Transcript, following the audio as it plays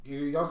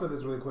Y'all said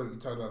this really quick. You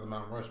talked about the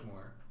Mount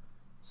Rushmore.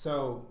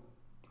 So,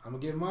 I'm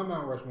going to give my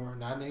Mount Rushmore,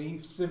 not in any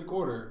specific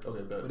order.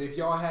 Okay, bet. But if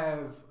y'all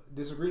have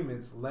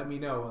disagreements, let me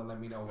know and let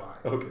me know why.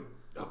 Okay.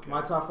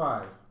 My top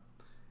 5,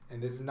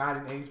 and this is not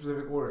in any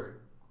specific order.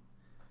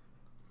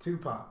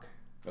 Tupac.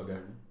 Okay.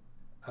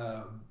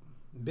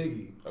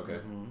 Biggie. Okay.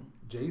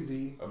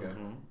 Jay-Z. Okay.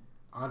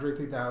 Andre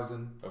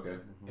 3000. Okay.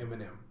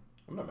 Eminem.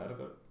 I'm not mad at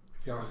that.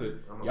 Y'all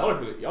Y'all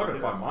are gonna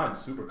find mine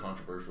super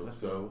controversial,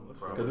 so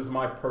because it's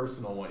my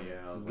personal one. Yeah,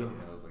 I was like,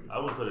 I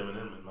would put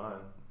Eminem in mine.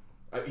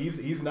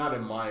 He's not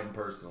in mine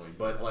personally,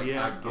 but like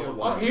Yeah, I get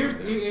why.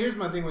 Here's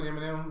my thing with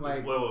Eminem.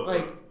 Like,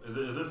 is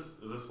this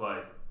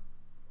like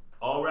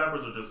all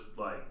rappers or just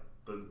like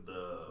the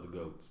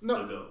goats?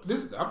 No, the goats.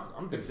 This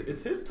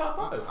It's his top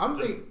 5. I'm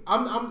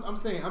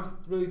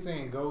really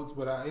saying goats,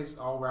 but it's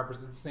all rappers.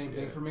 It's the same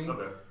thing for me.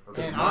 Okay.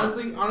 And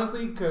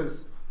honestly,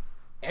 because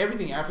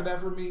everything after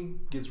that for me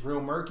gets real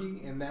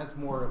murky, and that's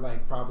more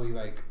like probably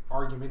like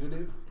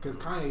argumentative because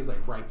Kanye's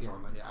like right there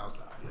on the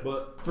outside. Yeah.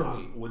 But for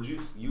me, would you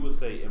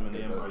say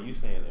Eminem? Are you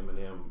saying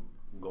Eminem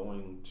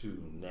going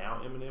to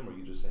now Eminem, or are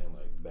you just saying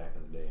like back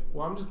in the day? Eminem?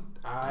 Well,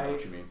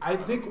 I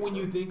think when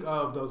you think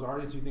of those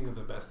artists, you think of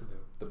the best of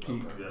them. The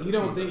peak. Okay. You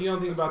don't think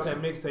about that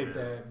mixtape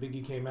that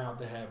Biggie came out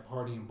that had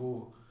Party and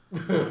Bull.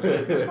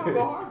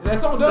 That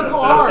song does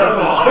go hard.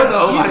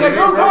 That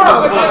goes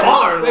hard.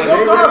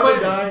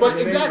 But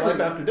exactly. Life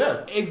after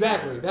death.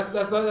 Exactly. That's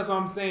what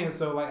I'm saying.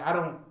 So like I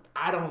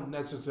don't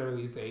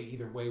necessarily say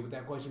either way with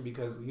that question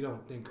because you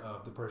don't think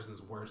of the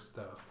person's worst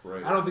stuff.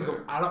 Right.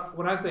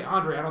 When I say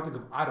Andre, I don't think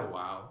of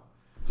Idlewild.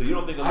 So you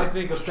don't think of I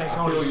think of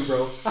Stankonia,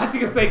 bro. I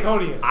think of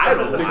Stankonia. I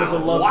don't think of the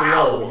love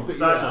below.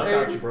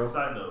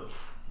 Side note.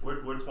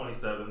 We're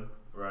 27,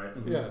 right?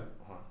 Yeah. Them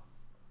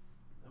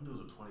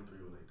dudes were 23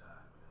 when they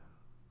died, man.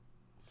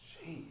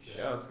 Sheesh.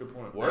 Yeah, that's a good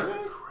point. Was it?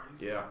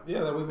 Crazy. Yeah.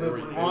 Yeah, that we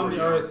lived on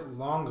the earth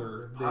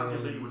longer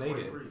than they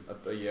did.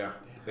 Yeah.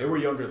 They were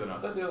younger than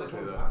us. I thought they were like I'll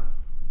say 25. that.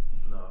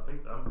 No, I think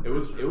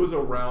It was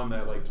around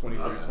that like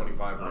 23,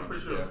 25 range. I'm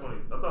pretty sure it was 20. I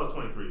thought it was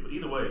 23, but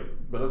either way.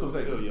 But that's what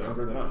I'm saying.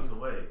 Younger than us. Either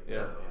way.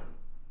 Yeah.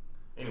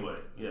 Anyway,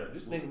 yeah.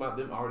 Just think about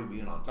them already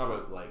being on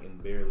top, like,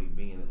 and barely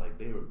being like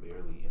they were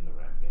barely in the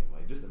rap game.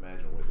 Like, just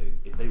imagine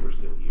if they were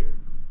still here,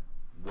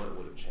 what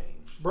would have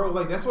changed, Bro?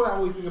 Like that's what I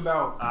always think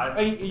about.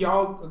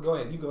 Y'all go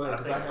ahead. You go ahead I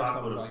because I think have Pac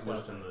something would have like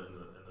that. switched in the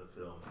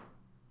film.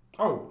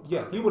 Oh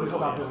yeah, he would have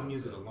stopped doing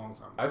music a long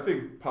time ago. I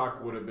think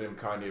Pac would have been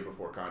Kanye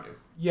before Kanye.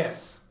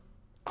 Yes,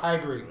 I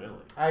agree. Really?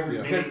 I agree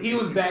Yeah. because he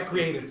was that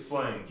creative.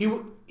 Explain. He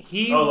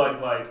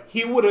like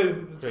he would have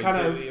kind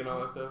creativity and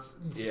all that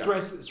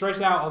stuff.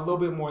 stretched out a little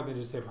bit more than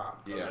just hip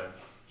hop. Yeah. Okay.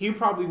 He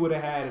probably would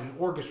have had an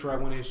orchestra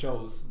when it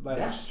shows. Like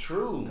That's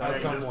true. At Kanye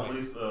some just point.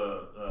 released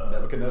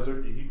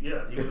Nebuchadnezzar. He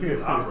released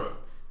an opera.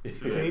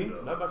 See?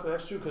 I'm about to say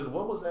that's true because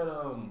what was that?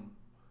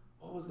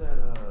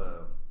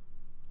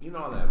 You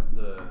know that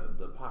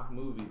the Pac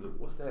movie.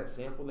 What's that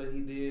sample that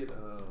he did?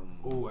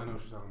 Oh, I know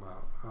what you're talking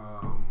about.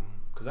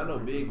 Because I know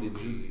Big did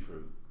Juicy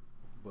Fruit,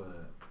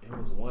 but it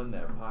was one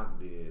that Pac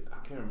did. I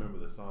can't remember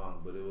the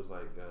song, but it was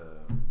like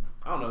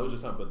I don't know. It was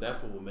just something. But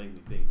that's what would make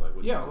me think like.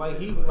 What Yeah, like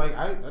said, he like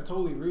I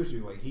totally agree with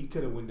you. Like he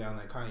could have went down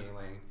that Kanye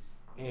lane,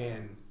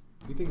 and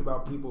you think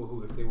about people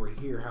who, if they were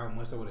here, how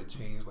much that would have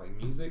changed like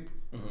music.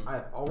 Mm-hmm.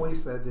 I've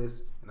always said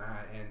this,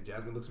 and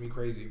Jasmine looks at me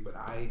crazy, but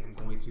I am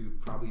going to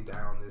probably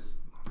die on this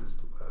bridge.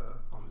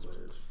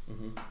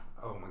 Mm-hmm.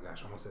 Oh my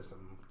gosh, I almost said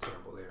something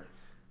terrible there.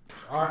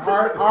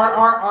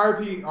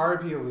 RP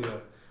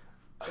Aaliyah.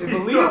 If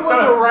Aaliyah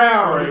was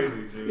around,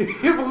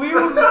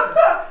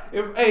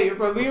 if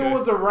Aaliyah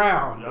was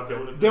around,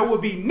 there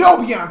would be no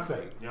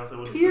Beyonce.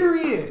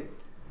 Period.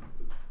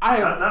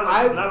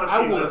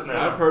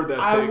 I've heard that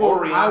take.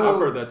 I've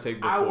heard that take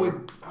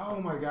before.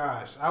 Oh my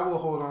gosh, I will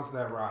hold on to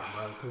that rock,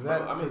 bro, because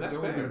there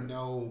would be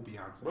no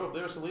Beyonce. Bro, if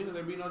there was Selena,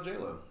 there'd be no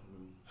J-Lo.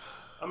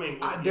 I mean,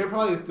 there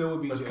probably still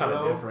would be. That's kind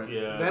of different.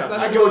 Yeah,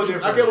 I get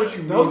what you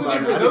mean. Those are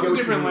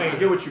different lanes. I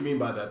get what you mean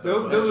by that.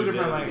 Those are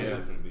different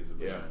lanes.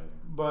 Yeah.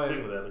 But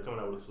speaking of that, they're coming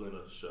out with a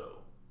Selena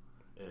show.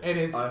 And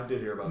it's I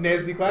did hear about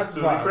Nessie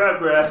Classified.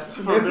 Crabgrass.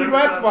 Nessie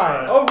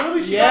Classified. Oh,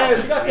 really? She got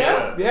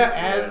cast? Yeah,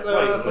 as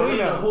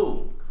Selena.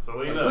 Who?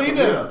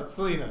 Selena.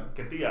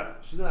 Kentia.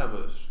 She's gonna have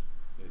a.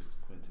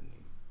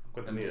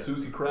 And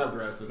Susie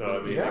Crabgrass is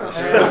gonna be. Yeah. I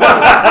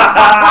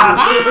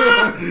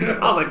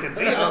was like,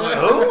 Kentia. I was like,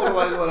 who?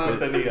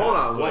 Hold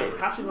on, wait.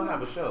 How's she gonna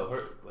have a show?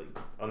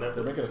 On Netflix.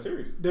 They're making a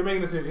series. They're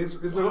making a series.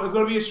 It's going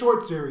to be a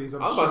short series. I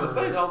was about to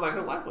say, I was like,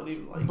 her life wasn't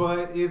even like.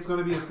 But it's going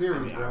to be a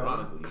series, I mean, bro.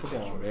 Ironically,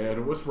 come on,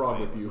 man. What's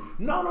wrong with you?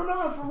 No,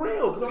 for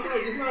real. Because I'm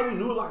like, it's not like we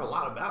knew like a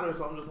lot about her,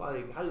 so I'm just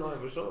like, how you gonna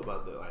have a show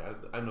about that? Like,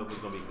 I know if it's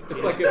gonna be.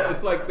 It's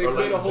like they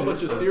made a whole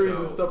bunch of series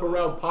and stuff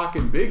around Pac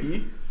and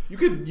Biggie. You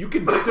could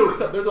still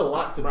tell. There's a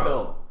lot to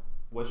tell.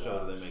 What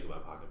show do they make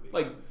about Pac and Biggie?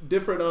 like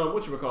different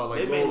whatchamacallit, like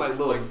they made like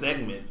little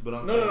segments, but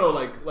I'm no,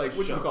 like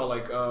whatchamacallit,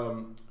 like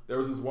there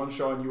was this one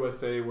show on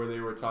USA where they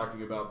were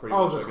talking about pretty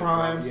much the like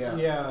crimes.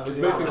 Yeah. It's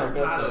basically like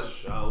not a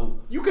show.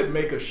 You could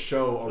make a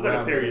show It's around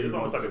like a period. it. It's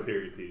almost like a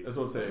period piece. That's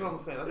what I'm saying. That's what I'm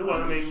saying. That's It not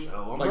wasn't, a I mean,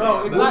 show. like,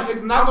 Bro,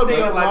 it's not gonna be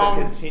a like long.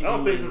 I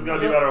don't think it's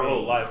gonna be about our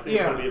whole life.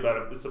 It's gonna be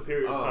about it's a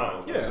period of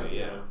time.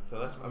 Yeah. So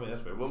that's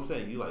fair. What I'm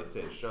saying, you like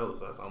said show,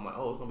 so I'm like,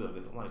 it's gonna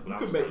be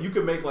like You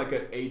could make like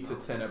an 8 to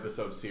 10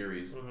 episode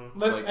series.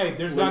 Hey,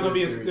 there's not gonna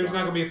be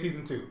a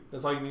season 2.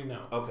 That's all you need to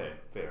know. Okay,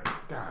 fair.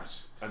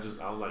 Gosh. I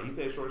was like, he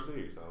said short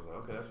series. I was like,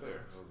 okay, that's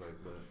fair. I was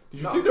like, but Did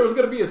you think there was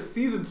gonna be a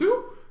season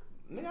 2?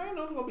 nigga, I didn't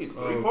know it was gonna be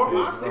 3, 4,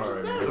 5, 6, and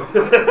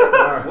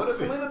 7. What is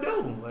Selena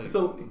doing? Like,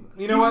 So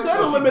you know what? Said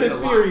a She limited did a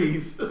lot.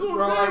 series. That's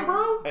what I'm saying,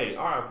 bro. Hey,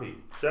 R.I.P.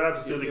 Shout out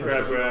to Susie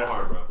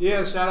Crabgrass. Bro.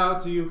 Yeah, shout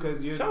out to you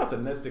because you. Shout out to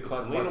Nested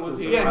Classified Selena was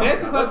School. here. Yeah,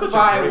 Nested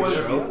Classified was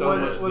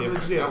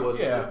legit. That was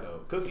Yeah. legit,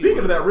 though. Speaking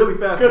of that, really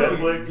fast.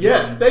 Netflix.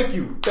 Yes, thank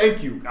you.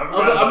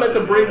 I meant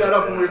to bring that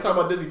up when we were talking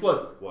about Disney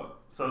Plus. What?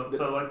 So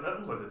like that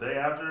was like the day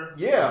after.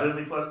 Yeah.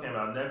 Disney Plus came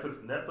out.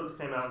 Netflix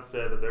came out and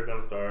said that they're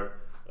gonna start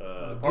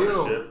a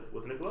partnership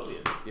with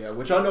Nickelodeon. Yeah,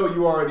 which I know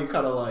you already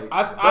kind of like.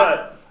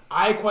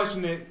 I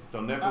question it. So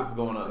Netflix is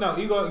going up. No,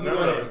 you go. No,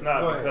 ahead. it's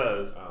not Go ahead.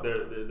 because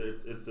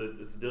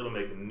it's a deal to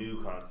make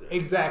new content.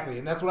 Exactly,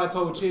 and that's what I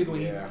told Chid when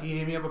Yeah. he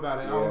hit me up about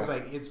it. I was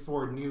like, it's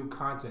for new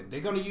content.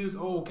 They're gonna use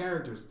old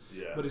characters,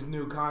 but it's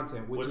new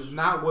content, which is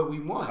not what we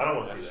want. I don't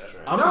want to see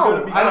that. I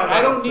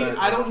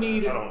don't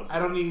need.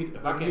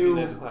 If I can't see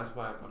Nested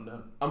Classified, I'm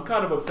done. I'm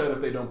kind of upset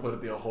if they don't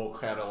put the whole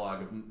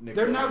catalog of Nickelodeon.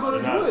 They're not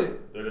gonna do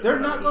it. They're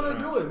not gonna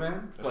do it,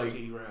 man. Like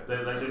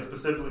they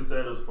specifically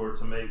said it was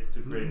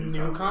to create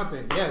new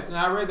content. Yes, and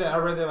I read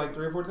that like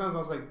 3 or 4 times. I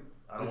was like,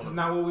 this is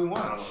not what we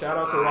want. Shout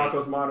out to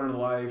Rocco's Modern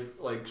Life.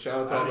 Like shout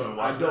out to all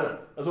the. I don't.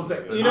 That's what I'm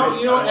saying. You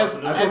know,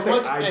 as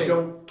much I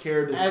don't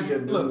care to see a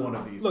new one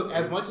of these. Look,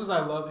 as much as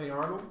I love Hey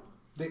Arnold,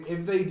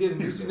 if they did a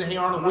new season of Hey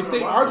Arnold, which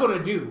they are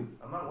gonna do.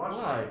 I'm not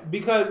watching. Why?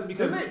 Because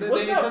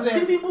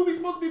TV movie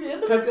supposed to be the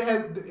end of it?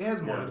 Because it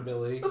has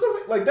marketability. That's what I'm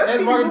saying. Like that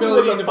has TV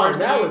marketability movie and was a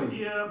finality.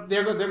 Yeah,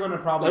 they're gonna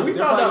probably. Like we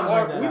found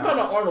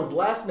out Arnold's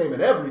last name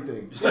and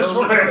everything. That's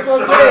what I'm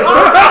saying.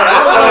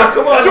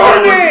 Come on,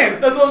 Short Man.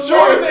 That's what I'm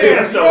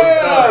saying.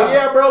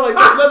 Yeah, bro. Like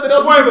there's nothing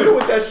else you can do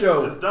with that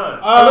show. It's done.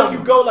 Unless you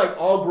go like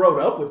all grown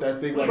up with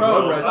that thing, like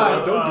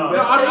Rugrats. Don't do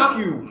that.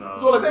 Thank you.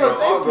 That's what I'm saying.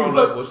 All grown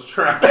up was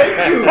trash.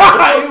 Thank you.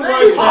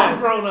 All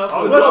grown up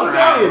was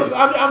trash.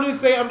 I'm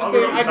just saying.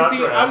 I can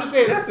see. I'm just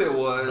saying. Yes, it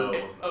was.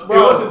 It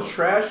wasn't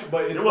trash,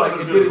 but it's like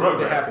it didn't need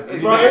to happen.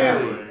 Bro,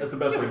 that's the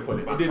best way to put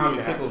it. It didn't need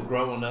to happen. Pickles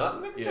growing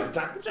up.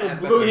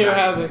 Blue Hair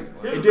Havoc.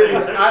 It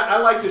didn't. I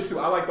liked it too.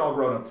 I liked All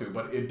Grown Up too,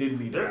 but it didn't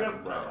need to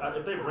happen.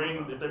 If they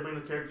bring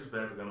the characters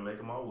back, they're gonna make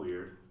them all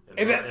weird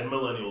and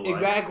millennial.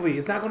 Exactly.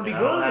 It's not gonna be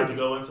good. I don't have to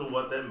go into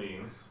what that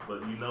means,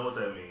 but you know what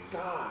that means.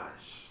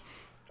 Gosh.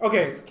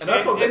 Okay, and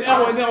on top of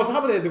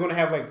that, they're going to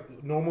have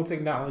like normal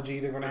technology.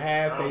 They're going to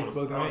have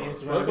Facebook, they're going to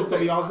Instagram. There's going to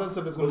be all this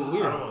stuff that's going to be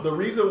weird. The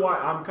reason why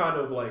I'm kind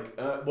of like,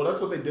 that's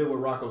what they did with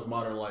Rocco's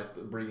Modern Life,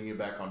 bringing it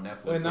back on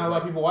Netflix. And not a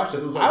lot of people watched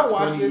it. I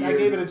watched it. I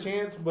gave it a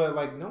chance, but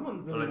like no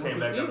one really wants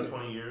to see it.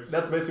 20 years.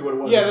 That's basically what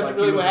it was. Yeah, that's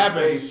really what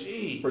happened.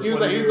 He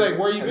was like,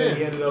 where you been? And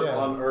he ended up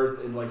on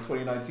Earth in like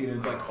 2019, and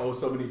it's like,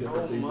 so many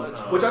different things.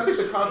 Which I think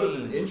the concept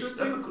is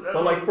interesting,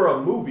 but like for a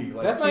movie,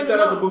 like keep that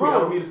as a movie. I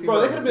don't need to see.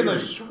 Bro, that could have been a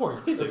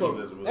short.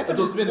 That could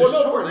have just been a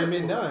short and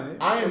been done.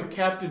 I am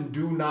Captain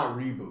Do Not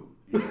Reboot.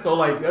 So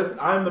like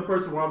I'm the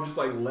person where I'm just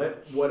like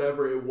let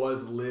whatever it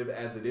was live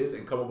as it is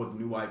and come up with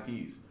new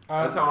IPs.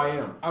 That's how I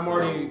am. I'm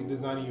already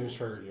designing you a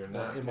shirt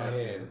in my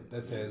head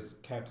that says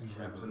Captain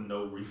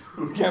No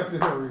Reboot. Captain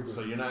No Reboot.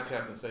 So you're not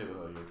Captain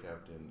Saberhill, you're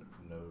Captain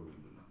No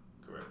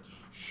Reboot. Correct.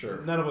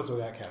 Sure. None of us are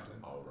that captain.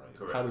 All right.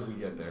 Correct. How did we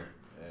get there?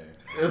 Hey.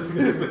 What's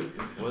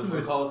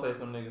the call say?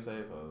 Some niggas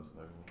say pose.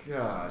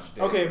 Gosh.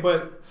 Damn. Okay,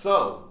 but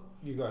so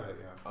you go ahead.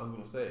 Yeah. I was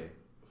gonna say.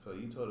 So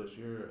you told us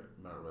you're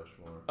Mount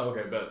Rushmore.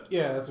 Okay, bet.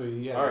 Yeah, that's what you.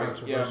 Yeah, all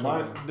right.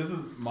 Yeah, this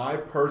is my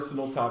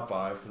personal top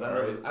 5.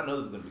 I know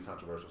this is gonna be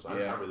controversial, so I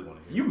really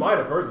want to hear. You might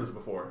have heard this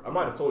before. I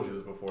might have told you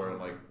this before in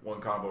like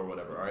one combo or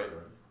whatever. All right.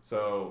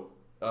 So,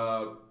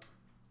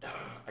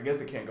 I guess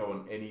it can't go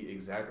in any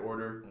exact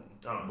order,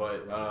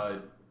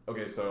 but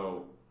okay.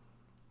 So,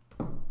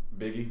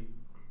 Biggie,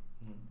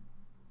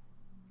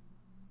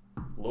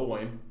 Lil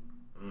Wayne,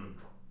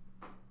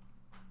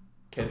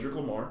 Kendrick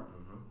Lamar.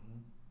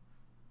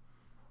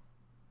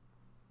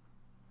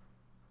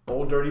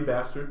 Old Dirty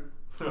Bastard.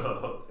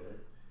 Okay.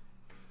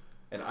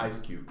 And Ice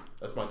Cube.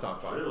 That's my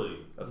top 5. Really?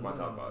 That's my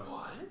top 5.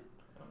 What?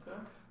 Okay.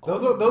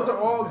 Those are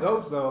all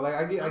goats though. Like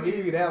I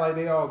give you that. Like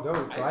they all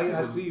goats. So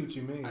I see what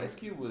you mean. Ice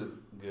Cube was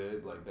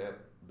good. Like that.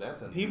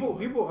 That's a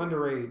people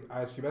underrate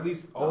Ice Cube. At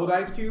least old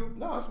Ice Cube.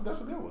 No,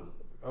 that's a good one.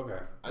 Okay.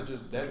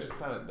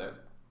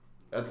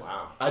 That's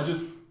wow. I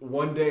just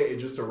one day it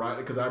just arrived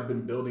because I've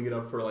been building it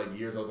up for like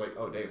years. I was like,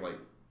 oh dang, like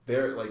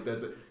they're like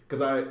that's it. Because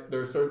there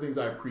are certain things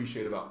I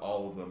appreciate about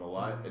all of them a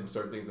lot, and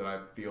certain things that I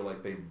feel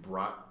like they've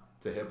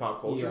brought to hip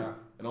hop culture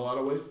in a lot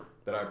of ways.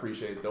 that I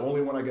appreciate. The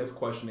only one I guess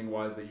questioning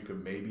wise that you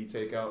could maybe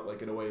take out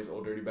like in a way is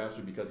Old Dirty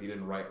Bastard because he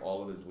didn't write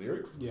all of his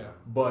lyrics. Yeah.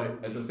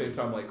 But at the same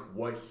time, like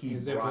what he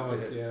his brought to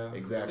influence, him, yeah.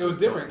 exactly. It was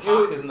different.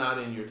 Pac is not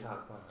in your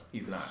top 5.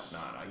 He's not.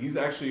 Nah. He's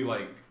actually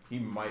like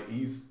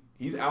he's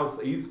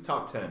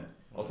top 10.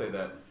 I'll say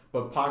that.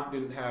 But Pac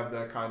didn't have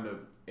that kind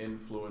of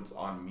influence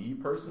on me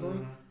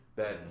personally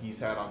that he's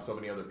had on so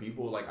many other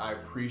people. Like I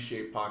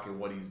appreciate Pac and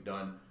what he's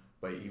done,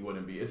 but he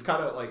wouldn't be. It's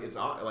kind of like it's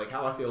like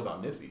how I feel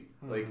about Nipsey.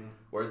 Like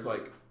where it's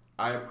like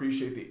I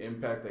appreciate the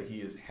impact that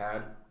he has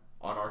had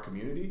on our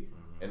community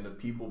and the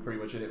people pretty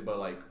much in it. But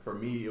like for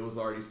me, it was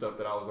already stuff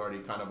that I was already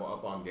kind of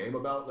up on game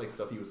about, like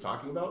stuff he was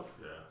talking about.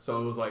 Yeah.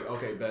 So it was like,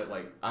 okay, bet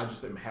like I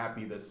just am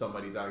happy that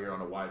somebody's out here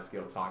on a wide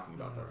scale talking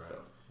about that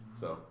stuff.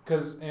 So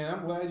and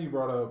I'm glad you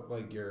brought up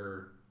like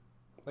your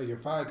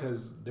 5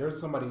 because there's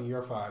somebody in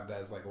your 5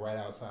 that's like right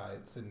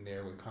outside sitting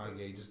there with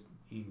Kanye just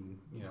eating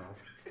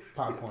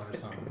popcorn or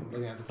something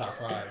looking at the top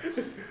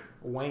 5.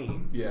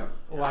 Wayne,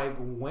 like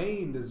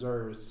Wayne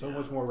deserves so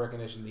much more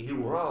recognition than he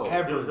will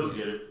ever he'll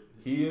get it.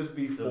 He is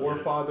the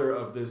forefather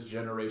of this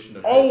generation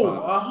of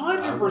hip-hop.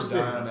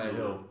 100% on that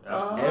hill.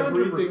 100%.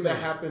 Everything that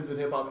happens in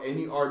hip hop,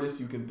 any artist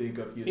you can think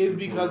of, is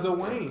because of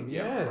Wayne.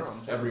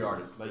 Yes, every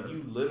artist. Like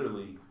you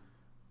literally,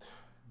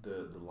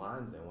 the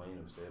lines that Wayne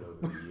have said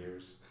over the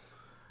years.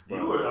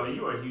 You were a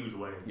huge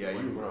Wayne. Yeah,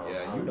 you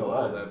know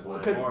all that, boy.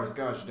 Bars,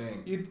 gosh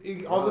dang.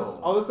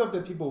 All this stuff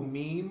that people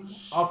meme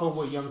off of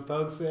what Young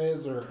Thug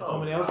says or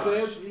someone else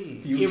says.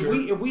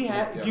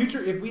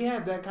 Future. If we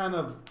had that kind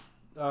of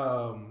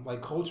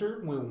like culture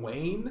when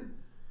Wayne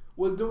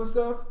was doing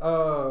stuff,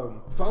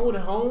 Phone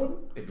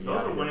Home.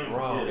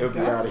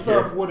 That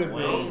stuff would have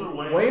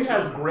been. Wayne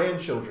has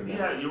grandchildren now.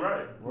 Yeah, you're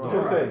right. That's what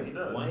I'm saying. He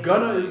does.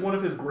 Gunna is one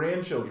of his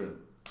grandchildren.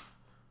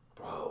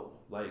 Bro,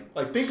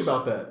 like think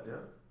about that. Yeah.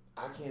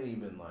 I can't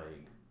even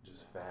like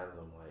just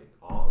fathom like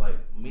all like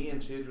me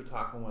and Chidge were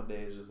talking one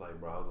day. It's just like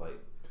bro, I was like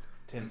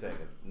 10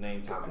 seconds.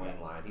 Name top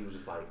Wayne line. He was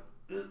just like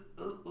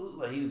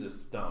like he was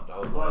just stumped. I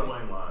was like,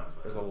 Wayne lines.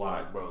 Man. There's a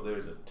lot, bro.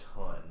 There's a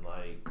ton.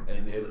 Like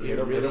and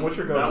what's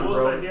your go-to,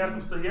 bro? Say, he has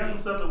some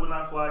stuff that would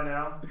not fly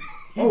now.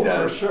 He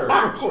does for sure.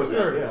 Of course,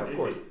 yeah, of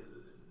course.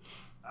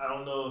 I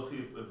don't know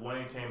if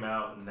Wayne came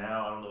out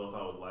now. I don't know if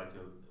I would like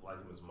him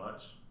as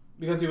much.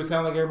 Because he would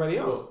sound like everybody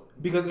else.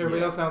 Because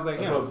everybody else sounds like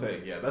him. That's what I'm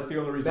saying. Yeah, that's the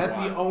only reason. That's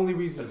the only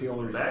reason.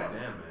 Back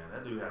then, man,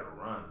 that dude had a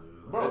run,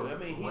 dude. Bro, I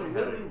mean, he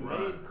literally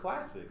made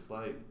classics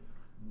like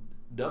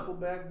Duffel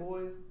Bag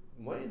Boy.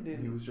 Wayne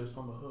didn't. He was just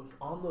on the hook.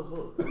 On the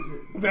hook.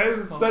 That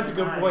is such a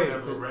good point.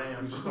 That's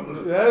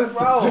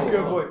such a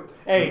good point.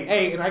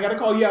 Hey, and I gotta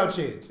call you out,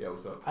 Chidge. Yeah,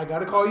 what's up? I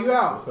gotta call you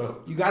out. What's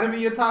up? You got him in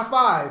your top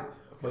 5,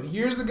 but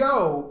years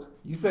ago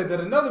you said that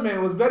another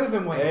man was better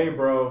than Wayne. Hey,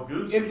 bro.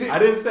 I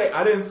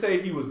didn't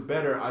say he was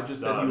better. I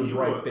just said he was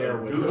right there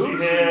with Gucci.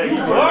 That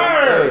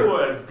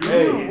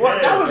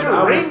was your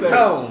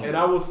ringtone. And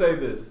I will say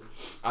this.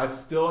 I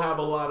still have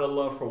a lot of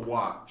love for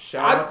WAP.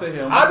 Shout out to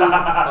him. Like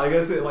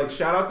I said, like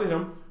shout out to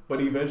him. But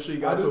eventually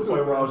got to a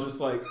point where I was just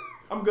like,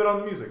 I'm good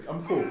on the music.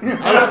 I'm cool.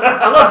 I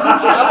love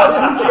Gucci. I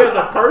love Gucci as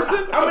a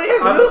person. I mean,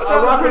 I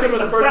rock with him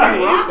as a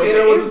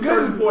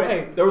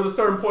person. There was a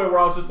certain point where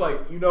I was just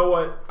like, you know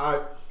what?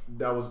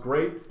 That was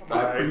great.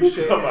 I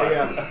appreciate it.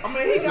 Yeah. I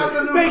mean, he got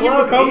the new Thank you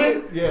for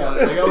coming. Yeah,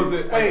 like that was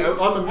it.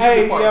 On the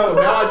music part. So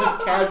now I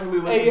just casually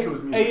listen to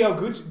his music. Hey, yo,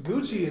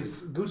 Gucci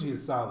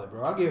is solid,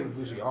 bro. I give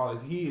Gucci all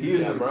his. He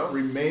is bro.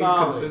 Remain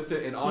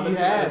consistent and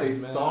honestly, as a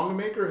song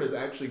maker, has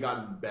actually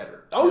gotten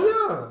better. Oh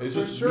yeah, it's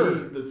just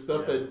me. The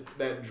stuff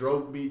that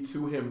drove me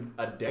to him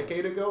a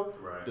decade ago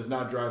does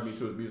not drive me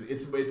to his music.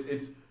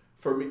 It's.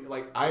 For me,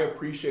 like I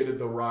appreciated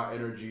the raw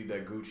energy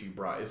that Gucci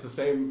brought. It's the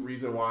same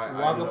reason why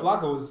Waka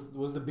Flocka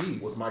was the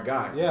beast. Was my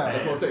guy. Yeah,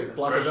 that's what I'm saying.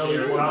 Flockavelli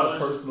is one of my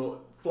personal.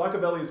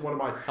 Flockavelli is one of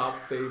my top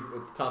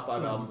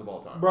 5 albums of all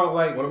time. Bro,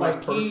 like one of my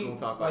personal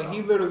top 5. Like albums.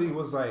 He literally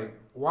was like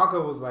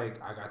Waka was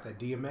like, I got that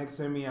DMX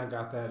in me, I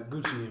got that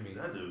Gucci in me.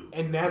 That dude.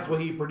 And that's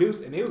what he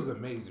produced, and it was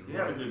amazing. He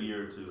had a good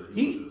year or two.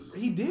 He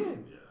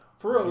did. Yeah.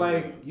 For real,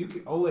 like you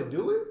can Ola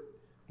do it.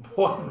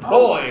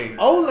 Boy,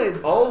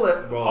 Oled,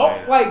 bro.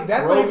 Oh, like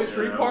that's Grove like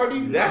Street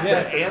Party. That's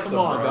the anthem, come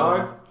on,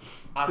 dog.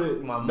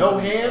 No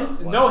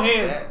hands, no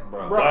hands,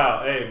 bro.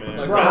 Wow, hey man,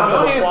 like, bro,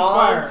 no hands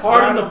fire.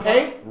 Hard in the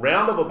paint.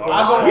 Round of applause.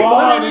 I go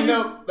hard in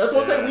the. That's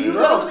what I'm saying. We use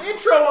that as an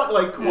intro.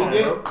 Like, come on,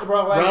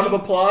 bro. Like, round of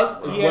applause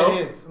as well.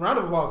 Hits. Round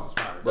of applause is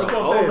fire. That's what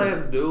I'm saying.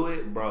 Let's do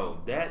it,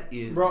 bro. That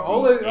is, bro.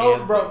 Bro,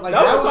 like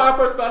that was how I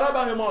first found out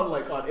about him on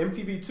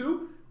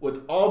MTV2.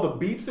 With all the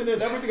beeps in it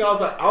and everything, I was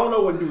like, I don't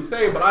know what dude's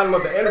saying, but I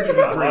love the energy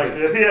he's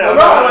bringing. Yeah,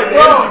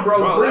 bro,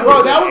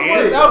 that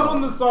was one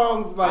of the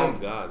songs like,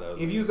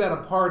 if you was at a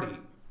party,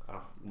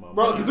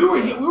 bro, because we were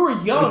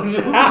young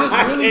and we were just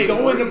really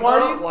going to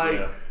parties.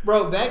 Like,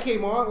 bro, that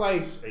came on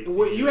like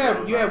you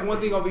have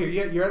one thing over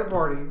here. You're at a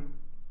party,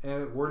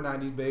 and we're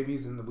 90s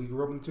babies, and we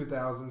grew up in the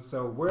 2000s,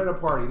 so we're at a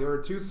party. There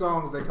are 2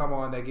 songs that come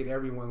on that get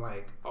everyone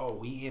like, oh,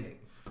 we in it.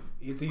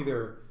 It's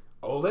either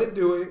Oh Let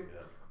Do It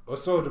or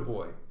Soulja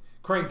Boy.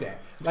 Crank that.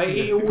 Like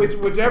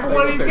whichever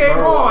one of these came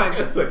on,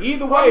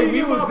 either way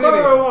we was in it.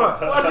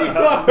 What do you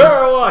want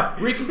her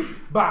one? Ricky,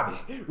 Bobby,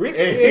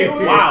 Ricky.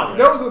 Wow.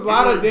 There was a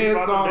lot of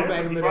dance songs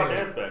back in the day. He brought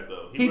dance back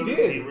though. He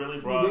did. He really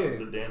brought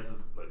the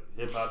dances, like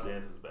hip hop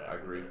dances back. I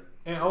agree.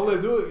 And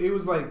it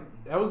was like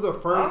that was the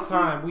first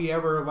time we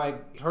ever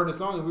like heard a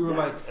song and we were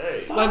like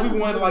we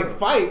wanted to like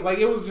fight. Like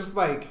it was just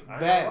like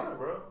that. Lie,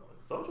 bro.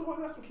 Soulja Boy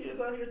got some kids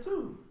out here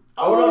too.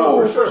 Oh,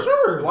 no, for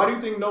sure. Why do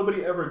you think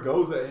nobody ever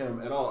goes at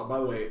him at all? By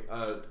the way,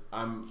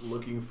 I'm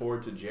looking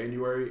forward to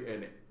January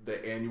and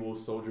the annual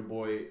Soulja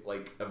Boy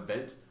like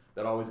event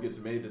that always gets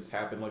made. That's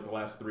happened like the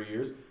last 3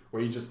 years,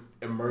 where he just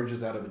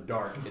emerges out of the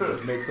dark and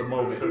just makes a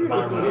moment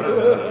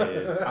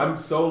viral. I'm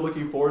so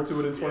looking forward to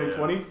it in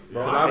 2020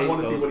 because I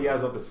want to see what he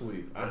has up his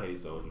sleeve. I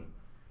hate Soulja.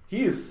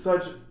 He is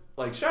such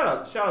like shout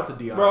out to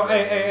Dion. Bro,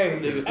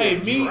 hey,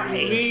 me.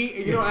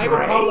 You know, I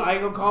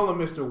ain't gonna call him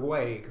Mr.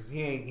 Way because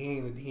he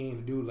ain't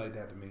a dude like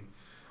that to me.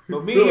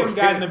 But me and him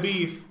got in a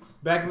beef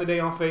back in the day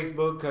on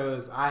Facebook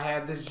because I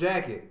had this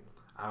jacket.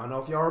 I don't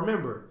know if y'all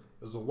remember.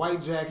 It was a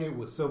white jacket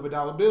with silver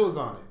dollar bills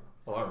on it.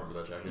 Oh, I remember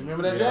that jacket. You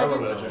remember that jacket? I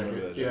remember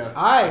that jacket. Yeah,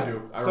 I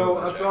do. So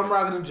I'm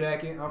rocking the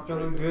jacket. I'm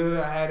feeling good.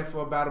 I had it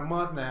for about a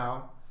month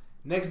now.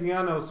 Next thing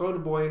I know,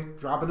 Soulja Boy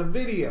dropping a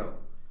video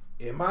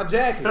in my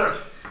jacket,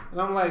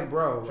 and I'm like,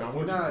 bro, John,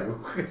 you're not.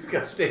 You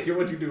got steak.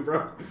 What'd you do,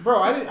 bro? Bro,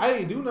 I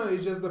didn't do nothing.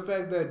 It's just the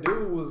fact that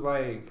dude was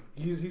like,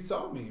 he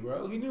saw me,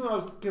 bro. He knew I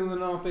was killing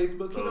it on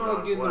Facebook. He knew I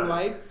was getting the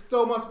likes.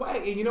 So much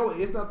swag. And you know what?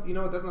 It's not. You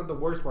know what? That's not the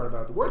worst part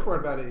about it. The worst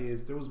part about it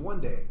is there was one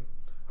day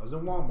I was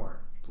in Walmart.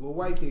 A little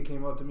white kid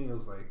came up to me and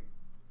was like,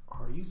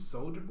 "Are you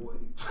Soulja Boy?"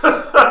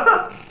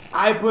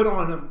 I put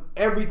on him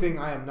everything.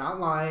 I am not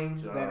lying.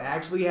 John. That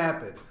actually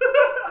happened.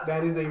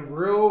 That is a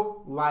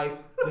real life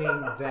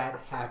thing that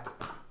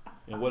happened.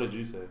 And what did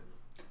you say?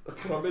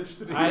 That's what I'm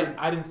interested in.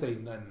 I didn't say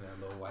nothing to that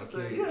little white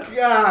kid. Yeah.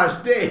 Gosh,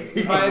 dang.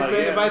 If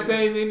I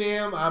say anything to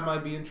him, I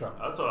might be in trouble.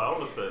 I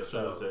would have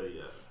said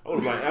yeah. I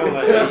was like,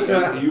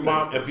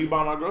 hey, if you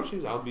buy my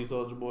groceries, I'll be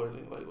Soulja Boy.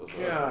 Like, what's up?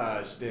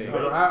 Gosh, dang.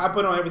 I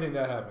put on everything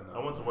that happened. Though.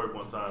 I went to work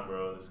one time,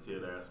 bro, and this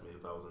kid asked me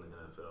if I was in the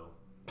NFL.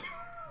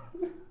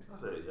 I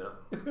said, yeah.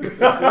 I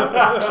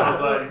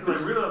was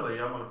like, really? I was like,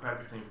 yeah, I'm on the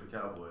practice team for the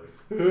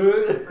Cowboys.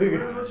 Like,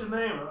 really, what's your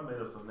name? And I made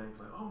up some names.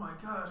 Like, oh my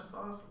gosh, it's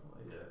awesome.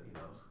 Like, yeah, you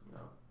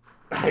know.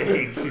 I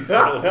hate you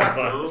so much.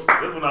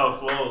 This when I was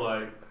slow,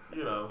 like,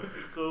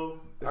 it's cool.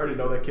 I already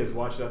know that kid's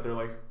watching out there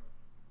like,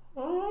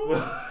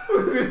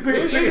 Here's the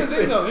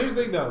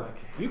thing though.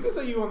 You can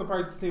say you on the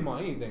practice team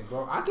on anything,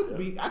 bro. I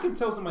could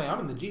tell somebody I'm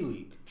in the G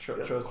League.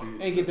 Trust me.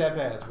 And get that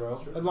pass,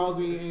 bro. As long as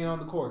we ain't on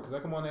the court. Because I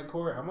come on that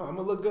court, I'm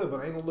gonna look good, but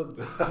I ain't gonna look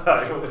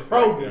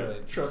pro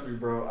good. Trust me,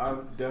 bro.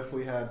 I've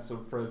definitely had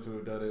some friends who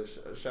have done it.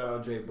 Shout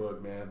out J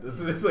Bug, man. This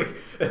is like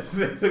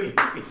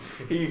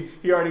he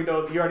already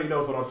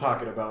knows what I'm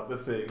talking about.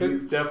 That's it.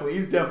 He's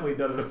definitely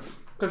done it.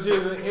 Because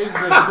here's the thing.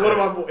 It's one of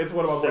my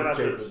boys,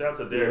 Jason. Shout out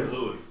to Derek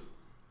Lewis.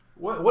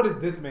 What is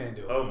this man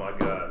doing? Oh my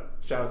God!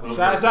 Shout out to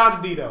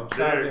Dito.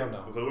 Shout out to him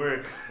though. So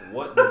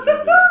what did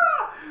you do?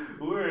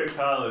 We were in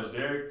college.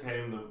 Derek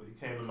came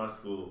to my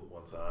school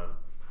one time.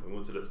 We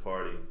went to this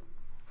party,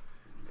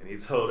 and he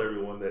told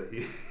everyone that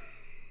he.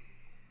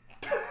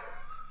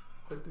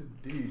 What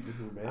did D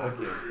do, man?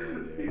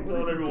 He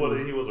told everyone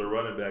that he was a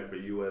running back for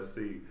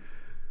USC.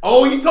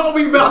 Oh, he told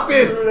me about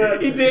this.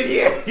 He did,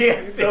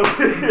 yes.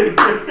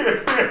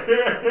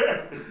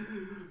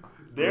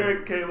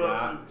 Derek came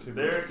up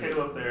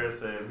there and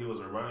said he was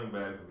a running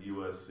back from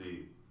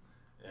USC,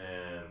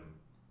 and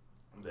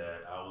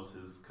that I was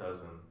his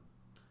cousin,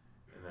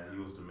 and that he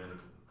was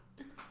Dominican.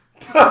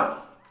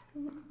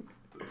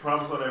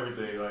 Promise on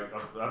everything. Like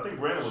I think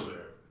Brandon was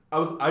there.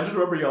 I just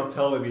remember y'all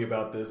telling me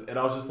about this, and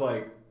I was just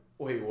like,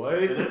 wait, what?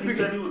 And then he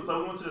said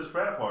so we went to this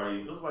frat party.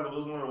 It was one of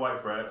the white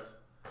frats,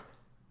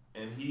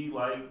 and he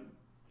like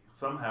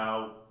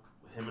somehow.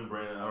 Him and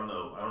Brandon, I don't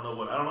know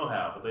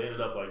how, but they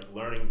ended up like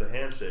learning the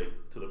handshake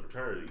to the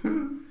fraternity.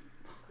 And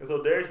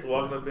so Derek's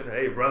walking up in there,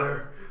 hey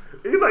brother.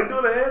 He's like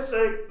doing a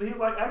handshake. He's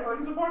like acting like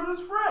he's a part of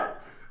this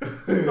frat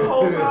the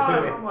whole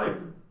time. I'm like,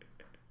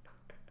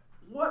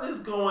 what is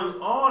going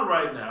on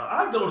right now?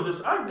 I go to this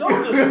school.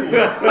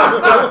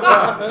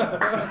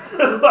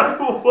 Like,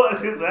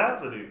 what is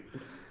happening?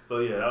 So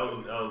yeah,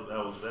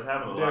 that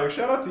happened a lot. Derek,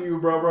 shout out to you,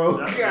 bro.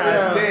 Gosh,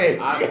 dang.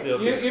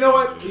 You know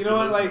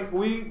what? Like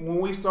when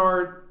we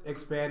start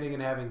expanding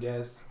and having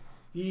guests,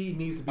 he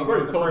needs to be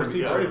one of the first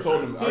people. I already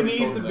told him. He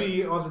needs to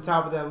be on the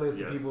top of that list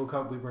of people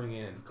we bring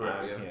in.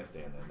 Correct. I can't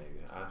stand that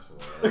nigga. I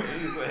swear.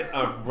 He's like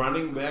a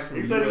running back from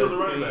USC. He said he was a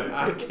running back.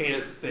 I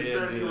can't stand him. He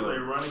said he was a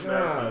running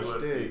back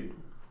from USC.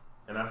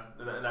 And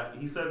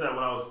he said that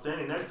when I was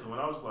standing next to him,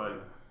 and I was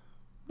like.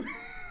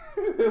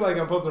 Like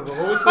I'm supposed to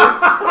roll with this?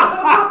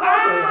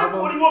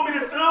 What do you want me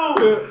to do?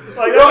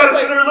 Like, I'm gonna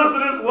sit there and listen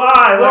to this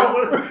live.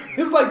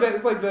 It's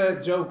like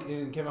that joke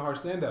in Kevin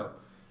Hart's stand-up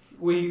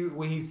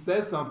when he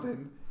says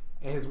something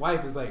and his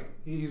wife is like,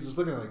 he's just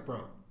looking at like,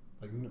 bro,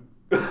 like,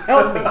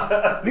 help me.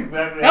 That's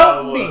exactly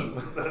help how it was.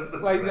 me.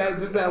 Like that,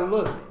 just that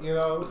look,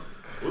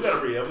 We gotta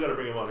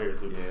bring him on here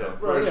so we can tell.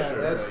 Bro,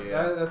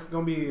 that's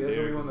gonna be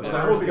one of the.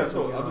 I don't think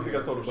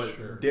I told him, but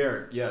sure.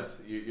 Derek,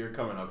 yes, you're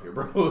coming up here,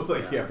 bro. It's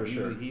like for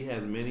sure. He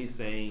has many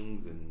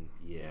sayings and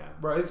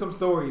bro, it's some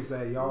stories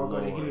that y'all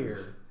gonna hear.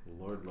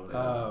 Lord.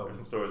 There's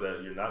some stories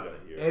that you're not gonna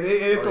hear, and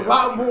it's a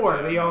lot more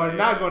that y'all are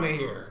not gonna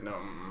hear. No,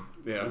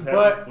 yeah,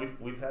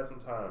 we've had some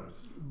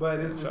times, but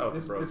it's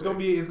gonna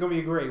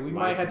be great. We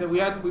might have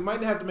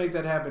to make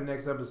that happen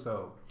next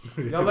episode.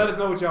 Y'all let us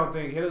know what y'all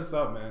think. Hit us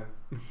up, man.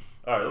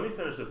 All right, let me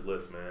finish this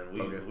list, man.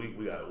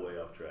 We got way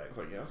off track. It's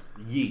like yes,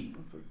 yee.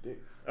 It's like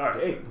dick. All right,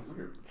 hey.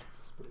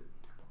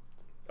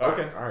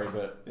 Okay, all right,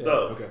 but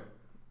so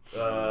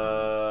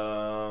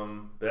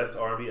best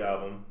R&B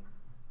album: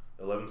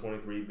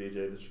 1123,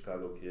 BJ the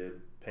Chicago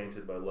Kid,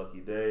 Painted by Lucky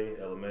Day,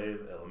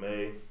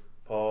 LMA,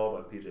 Paul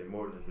by PJ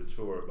Morton, and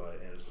Mature by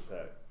Anderson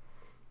 .Paak.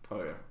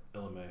 Oh yeah,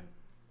 LMA.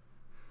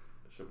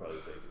 Should probably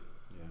take it.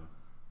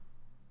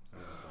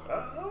 Yeah.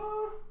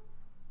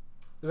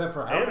 Is that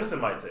for album? Anderson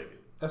might take it.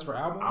 That's for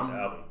album?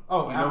 Album.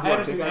 Oh,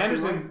 Anderson.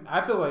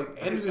 I feel like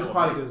Anderson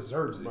probably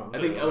deserves it. I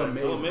think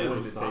LMA is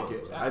going to take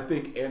it. I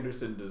think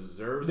Anderson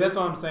deserves it. That's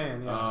what I'm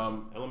saying. Yeah.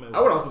 I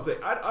would also say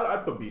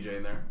I'd put BJ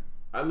in there.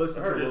 I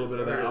listened to a little bit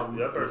of that album.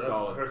 It was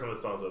solid. I heard some of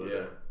the songs over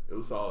there. It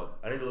was solid.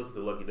 I need to listen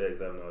to Lucky Day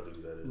because I have no idea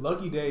who that is.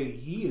 Lucky Day,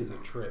 he is a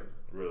trip.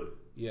 Really?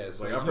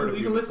 Yes. Like I've heard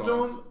you can listen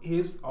to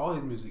him. All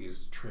his music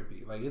is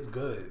trippy. Like it's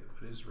good,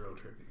 but it's real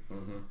trippy.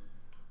 Mm-hmm.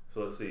 So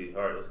let's see.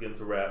 All right, let's get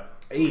into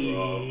rap.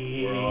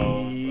 Hey.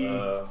 We're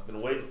all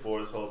been waiting for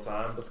this whole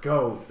time. Let's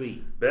go.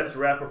 See. Best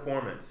rap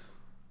performance.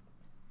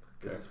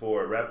 This is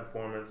for rap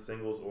performance,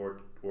 singles or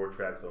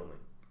tracks only.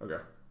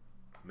 Okay.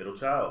 Middle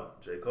Child,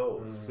 J.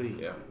 Cole. See.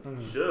 Yeah.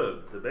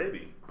 Suge, the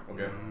Baby.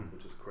 Okay.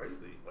 Which is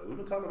crazy. Like we've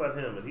been talking about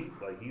him, and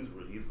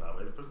he's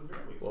nominated for some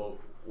Grammys. Well,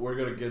 we're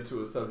gonna get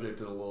to a subject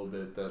in a little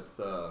bit that's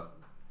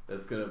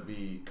gonna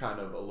be kind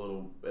of a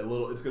little.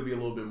 It's gonna be a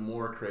little bit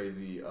more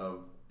crazy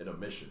of an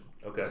omission.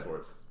 Okay. Of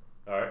sorts.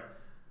 All right.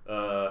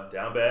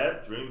 Down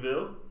Bad,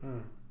 Dreamville.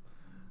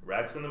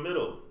 Racks in the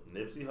Middle,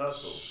 Nipsey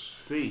Hussle.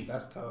 See.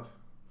 That's tough.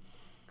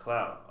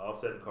 Cloud,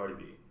 Offset and Cardi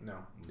B. No.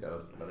 Yeah,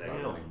 that's not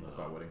winning. That's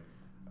not winning.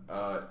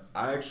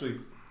 I actually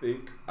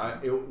think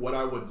what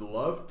I would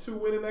love to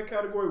win in that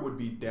category would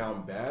be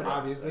Down Bad.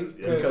 Obviously,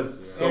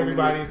 because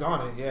everybody's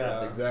on it.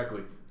 Yeah,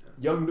 exactly.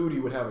 Young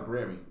Nudie would have a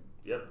Grammy.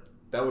 Yep.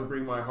 That would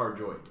bring my heart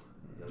joy.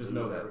 Just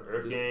know that.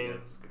 Earth Gang,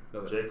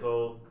 J.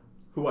 Cole.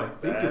 Who I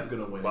think is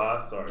going to win.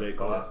 J.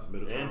 Cole.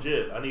 And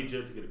Jib. I need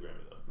Jib to get a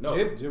Grammy, though. No.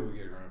 Jib would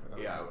get a Grammy for that.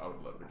 Yeah, I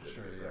would love for Jib.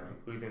 Sure, to get a Grammy.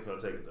 Who do you think's going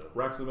to take it, though?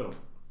 Racks in the Middle.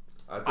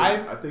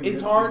 I think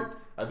it's Nipsey, hard.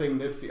 I think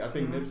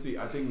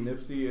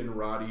Nipsey and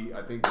Roddy.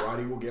 I think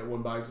Roddy will get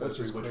one by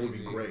accessory, which would be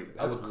great.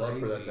 I would love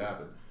for that to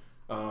happen.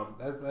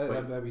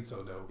 That'd be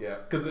so dope. Yeah,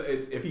 because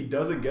if he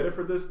doesn't get it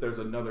for this, there's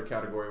another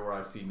category where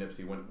I see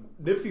Nipsey win.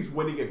 Nipsey's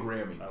winning a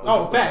Grammy.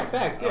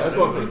 Facts. Yeah, that's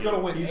what I'm saying. He's gonna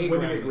win. He's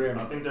winning a Grammy.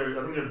 I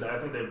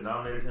think they've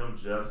nominated him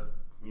just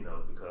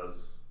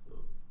because.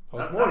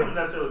 Not even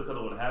necessarily because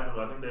of what happened,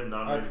 but I think they've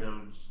nominated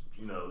him.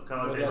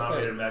 Kind of like they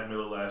nominated Mac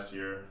Miller last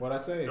year. What'd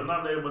I say? They'll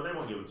nominate him, but they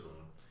won't give it to him.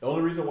 The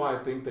only reason why I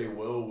think they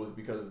will was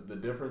because the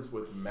difference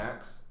with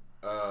Max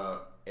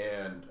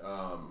and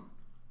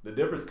the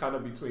difference kind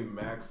of between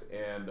Max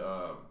and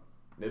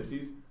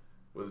Nipsey's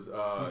was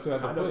he still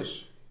had to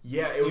push.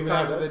 Yeah, it was even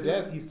kind after of the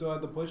death, he still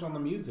had to push on the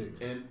music.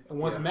 And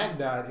once Mac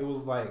died, it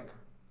was like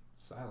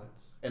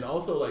silence. And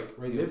also like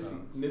radio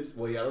Nipsey.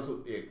 Well, yeah,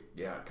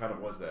 it kind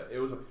of was that. It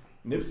was.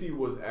 Nipsey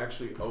was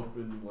actually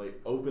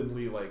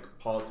openly like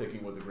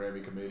politicking with the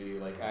Grammy committee,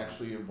 like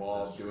actually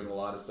involved, doing a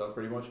lot of stuff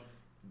pretty much.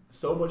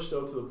 So much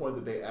so to the point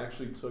that they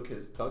actually took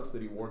his tux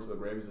that he wore to the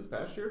Grammys this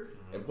past year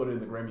and put it in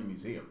the Grammy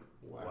Museum.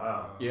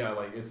 Wow. Yeah,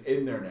 like it's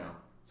in there now.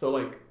 So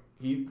like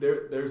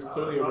there's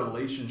clearly a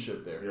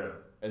relationship there. Yeah.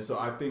 And so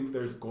I think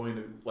there's going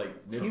to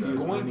he's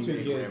going to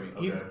get.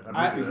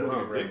 Nipsey's winning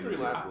a Grammy. Victory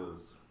Lap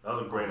That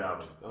was a great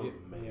album. That was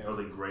amazing. That was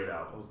a great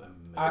album.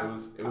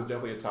 It was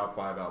definitely a top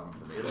 5 album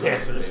for me. It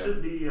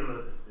should be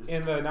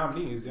in the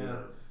nominees. Yeah.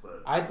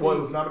 But I think it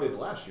was nominated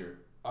last year.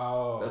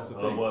 Oh, that's the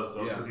thing. It was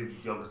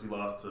because he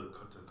lost to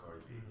Cardi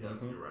B. Yeah,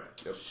 you're right.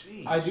 Yep.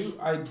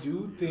 I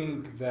do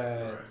think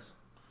that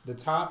the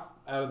top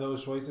out of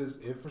those choices,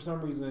 if for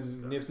some reason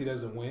Nipsey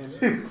doesn't win,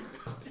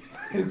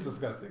 it's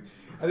disgusting.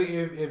 I think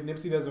if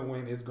Nipsey doesn't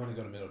win, it's going to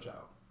go to Middle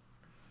Child.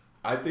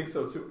 I think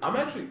so too.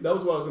 That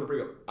was what I was going to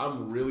bring up.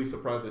 I'm really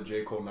surprised that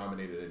J. Cole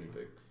nominated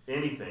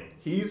anything.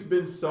 He's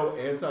been so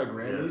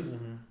anti-Grammys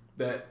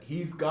that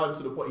he's gotten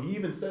to the point. He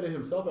even said it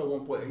himself at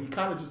one point. He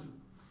kind of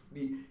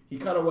he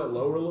kind of went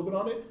lower a little bit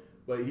on it,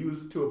 but he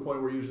was to a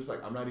point where he was just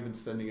like, I'm not even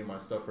sending in my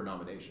stuff for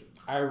nomination.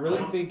 I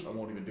really think I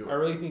won't even do it. I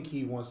really think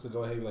he wants to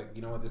go ahead and be like,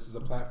 you know what, this is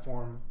a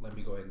platform. Let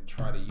me go ahead and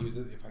try to use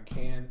it if I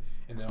can,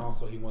 and then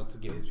also he wants to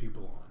get his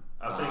people on.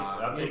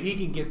 I think if he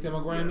can get them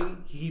a Grammy,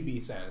 he'd be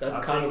satisfied.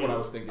 That's kind of what I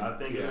was thinking. I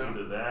think it's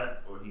either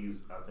that or I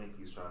think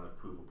he's trying to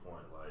prove a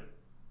point.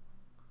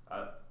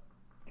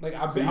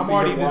 I'm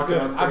already this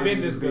good. I've been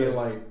this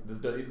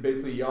good.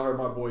 Basically, y'all heard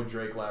my boy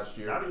Drake last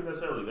year. Not even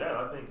necessarily that.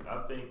 I think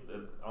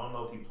that I don't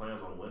know if he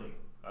plans on winning.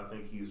 I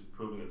think he's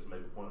proving it to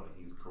make a point. Like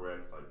he's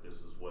correct. Like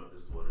this is what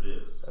it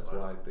is. That's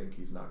why I think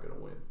he's not gonna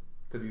win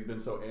because he's been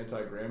so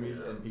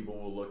anti-Grammys, and people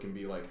will look and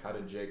be like, "How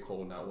did J.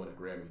 Cole not win a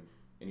Grammy?"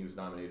 And he was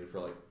nominated for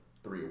like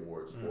 3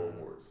 awards, 4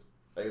 awards.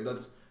 Like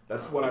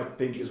that's what I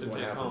think is going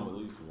to happen. Home at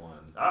least one.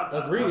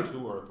 Agreed.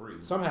 2 or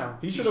 3. Somehow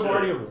he should have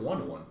already have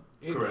won one.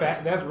 In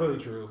fact, that's really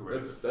true.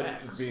 That's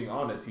just being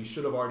honest. He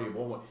should have already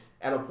won one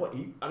at a point.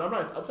 And I'm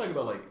talking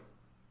about like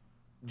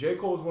J.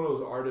 Cole is one of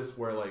those artists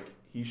where like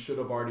he should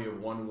have already have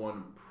won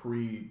one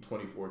pre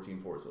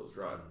 2014 Forest Hills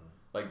Drive.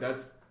 Like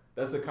that's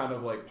the kind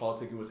of like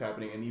politicking was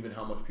happening, and even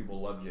how much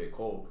people love J.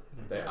 Cole.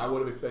 That I would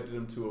have expected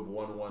him to have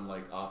won one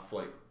like off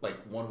like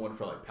won one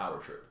for like Power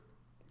Trip.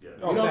 Yeah.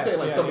 You know what I'm saying?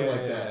 Like something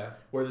like that.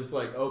 Where it's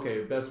like,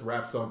 okay, best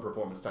rap song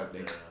performance type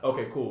thing. Yeah.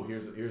 Okay, cool.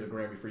 Here's a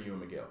Grammy for you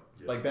and Miguel.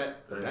 Yeah. Like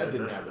that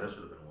didn't happen. That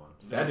should have been one.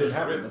 That didn't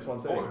happen. That's what I'm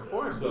saying.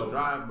 Forest Hills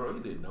Drive, bro, he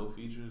did no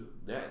features.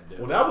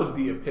 That was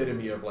the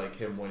epitome of like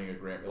him winning a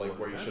Grammy, like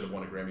where he should have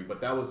won a Grammy. But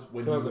that was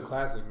when he was a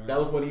classic, man. That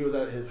was when he was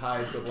at his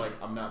highest of like,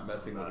 I'm not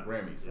messing with the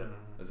Grammys. Yeah.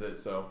 That's it.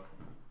 So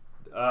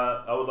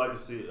I would like to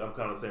see. I'm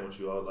kind of the same with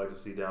you. I would like to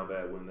see Down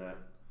Bad win that.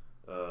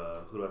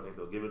 Who do I think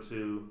they'll give it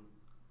to?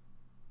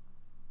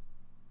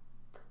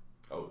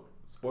 Oh,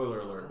 spoiler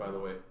alert! By the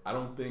way, I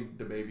don't think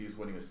DaBaby is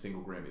winning a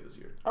single Grammy this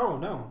year. Oh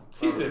no,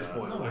 he said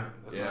spoiler. No.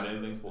 That's not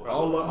anything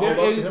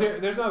spoiler.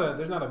 There's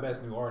not a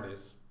best new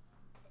artist.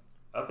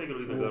 I think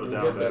it'll either go to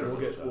Down Bad.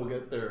 We'll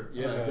get there.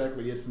 Yeah,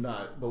 exactly. It's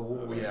not, but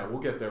we'll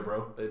get there,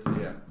 bro. It's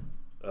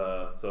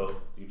So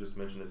you just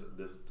mentioned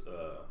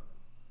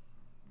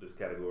this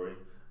category.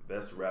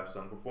 Best rap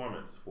song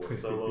performance for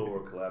solo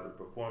or collaborative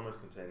performance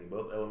containing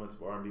both elements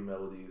of R&B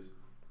melodies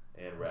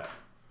and rap.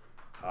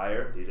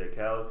 Higher, DJ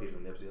Khaled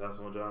featuring Nipsey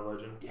Hussle and John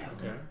Legend.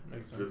 Yes. Okay.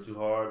 Makes sense. Drip Too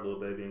Hard,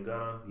 Lil Baby and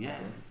Gunna.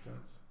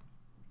 Yes.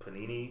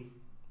 Panini,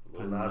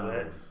 Lil Nas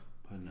X.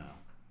 Pano.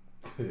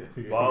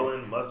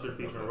 Ballin', Mustard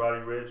featuring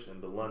Roddy Ricch,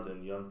 and The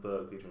London, Young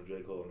Thug featuring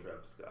J. Cole and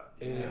Travis Scott.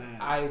 Yes.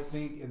 I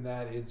think in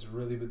that it's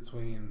really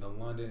between The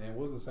London and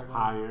what was the second one?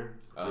 Higher.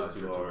 Drip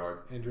Too Hard.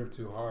 And Drip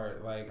Too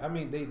Hard. Like, I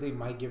mean, they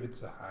might give it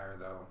to Higher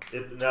though.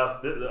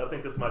 I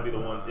think this might be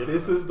the one.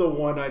 This is the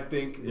one I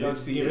think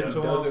Nipsey, if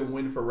he doesn't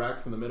win for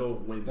Racks in the Middle,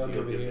 wins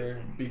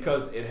here.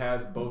 Because it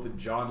has both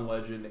John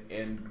Legend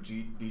and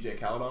DJ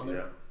Khaled on there.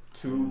 Yeah.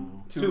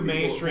 Two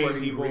mainstream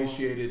people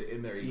ingratiated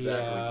in there,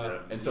 exactly,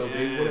 and so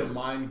they wouldn't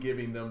mind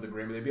giving them the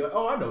Grammy. They'd be like,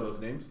 "Oh, I know those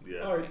names."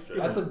 Yeah, all right,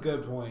 that's a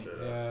good point.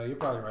 Yeah, you're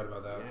probably right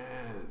about that.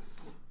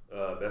 Yes.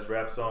 Best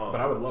rap song. But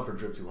I would love for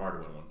Drip Too Hard to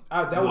win one.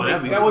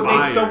 That would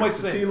make so much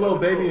sense. See Lil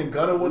Baby and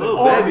Gunna win.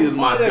 Lil Baby is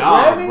my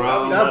dog,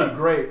 bro. That'd be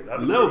great.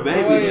 Lil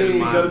Baby is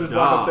my dog. Just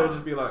walk up there and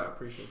just be like, "I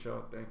appreciate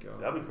y'all, thank y'all."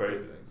 That'd be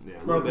crazy. Yeah,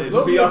 bro,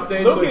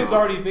 Luka's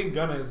already think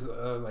Gunna is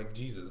like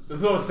Jesus.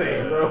 That's what I'm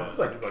saying, bro. It's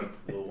like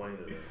Lil Wayne.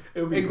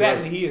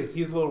 Exactly, great.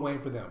 He's Lil Wayne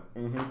for them,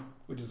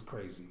 which is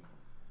crazy.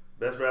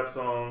 Best rap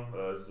song.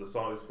 This is a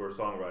song. It's for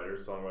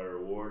Songwriter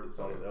Award. The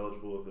song is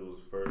eligible if it was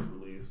first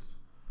released,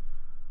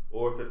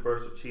 or if it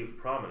first achieved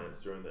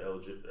prominence during the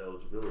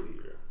eligibility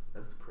year.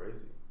 That's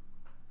crazy.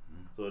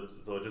 So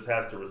it just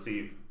has to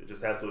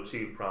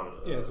achieve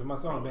prominence. Yeah, so my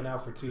song's been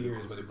out for 2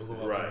 years, but it blew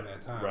up during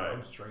that time. Right.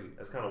 I'm straight.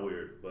 That's kind of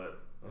weird,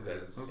 but okay.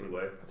 It is.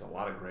 Anyway, that's a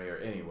lot of gray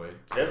area. Anyway,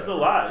 that's a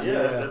lot.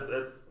 Yeah,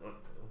 that's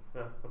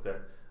okay.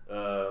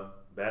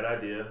 Bad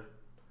Idea,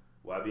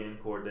 YBN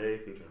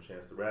Cordae featuring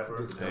Chance the Rapper.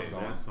 That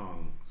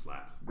song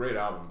slaps. Great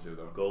album too,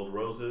 though. Gold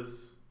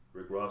Roses,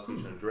 Rick Ross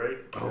featuring Drake.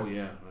 Oh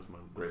yeah, that's my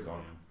great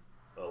song.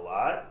 A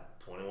Lot,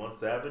 21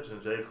 Savage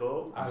and J.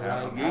 Cole.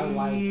 I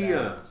like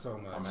that so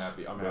much. I'm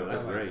happy.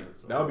 That's great.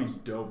 That would be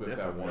dope if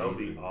that won. That would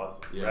be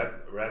awesome. Yeah.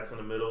 Racks in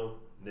the Middle,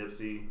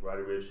 Nipsey,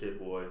 Roddy Ricch, Hit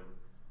Boy,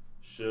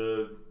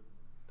 Suge,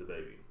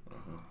 DaBaby.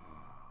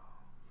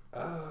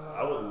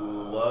 I would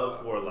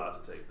love for A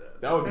Lot to take that.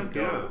 That would be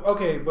dope.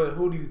 Okay, but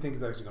who do you think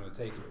is actually going to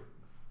take it?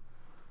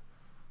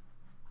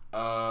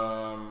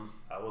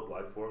 I would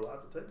like for A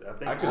Lot to take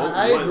that.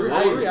 I agree.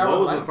 What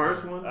was the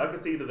first one? I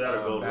could see either that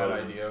or Gold Bad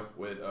Roses. Idea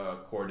with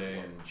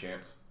Cordae and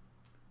Chance.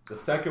 The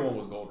second one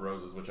was Gold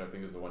Roses, which I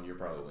think is the one you're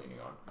probably leaning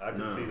on. I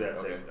can see that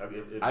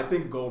take. I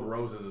think Gold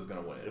Roses is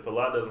going to win it. If A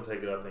Lot doesn't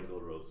take it, I think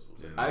Gold Roses will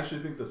take it. I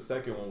actually think the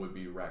second one would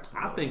be Racks.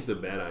 I think the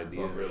Bad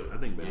Idea. I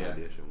think Bad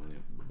Idea should win it.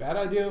 Bad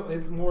Idea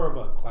is more of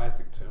a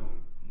classic tune.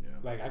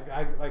 Yeah.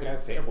 I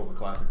samples a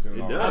classic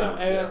tune. It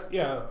does.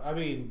 I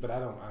mean, but I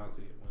don't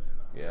see it winning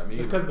though. Yeah, I mean,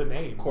 just because the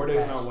name.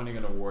 Cordae's not winning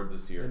an award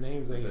this year. The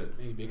names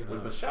ain't big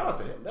enough. But shout out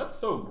to him. That's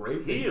so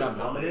great. He is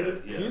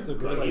nominated. Yeah. He is a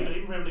great.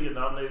 Even for him to get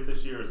nominated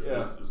this year is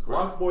great.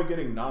 Lost Boy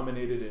getting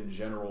nominated in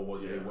general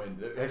was a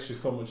win. Actually,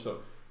 so much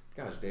so.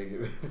 Gosh dang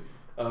it.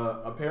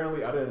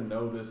 Apparently, I didn't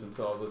know this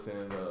until I was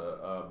listening to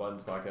the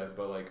Buttons podcast,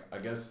 but like I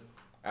guess.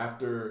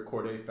 After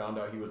Cordae found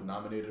out he was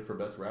nominated for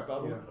Best Rap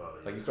Album,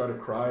 like he started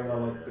crying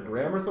on like the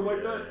gram or something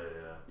like that.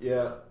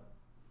 Yeah.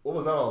 What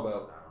was that all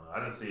about? I don't know. I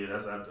didn't see it. I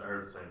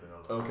heard the same thing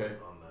on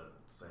that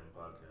same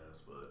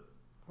podcast, but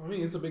I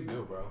mean, it's a big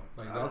deal, bro.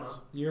 Like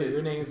that's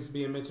your name's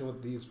being mentioned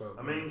with these folks.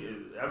 I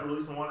mean, after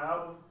releasing one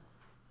album,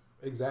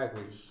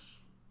 exactly.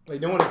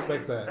 Like no one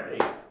expects that. Hey,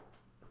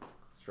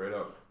 straight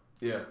up.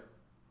 Yeah.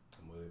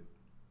 I'm with it.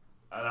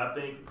 And I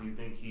think, do you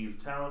think he's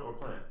talent or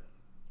plant?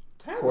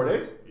 Talent.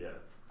 Corday? Yeah.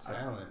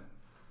 Talent.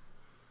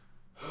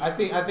 I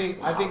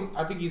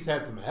think he's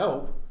had some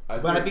help,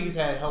 but I think he's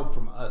had help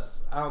from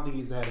us. I don't think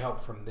he's had help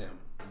from them.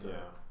 Yeah.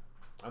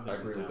 I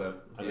agree with that.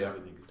 I Yeah.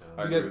 think he's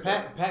talented.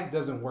 Because Pac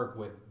doesn't work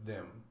with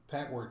them.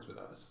 Pac works with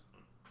us.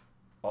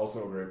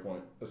 Also a great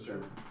point. That's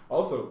true.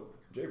 Also,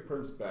 Jay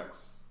Prince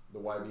backs the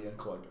YBN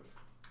Collective.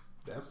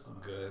 That's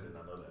good. I did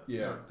not know that.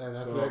 Yeah. And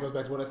that's So, that goes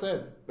back to what I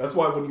said. that's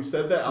why when you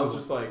said that, I was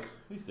just like,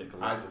 He said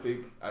I collective.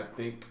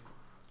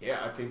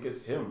 think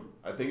it's him.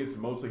 I think it's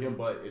mostly him,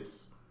 but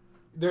it's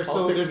There's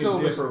politicking still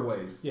in different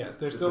ways. Yes,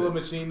 there's That's still a it.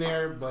 machine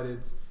there, but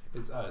it's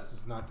us.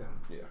 It's not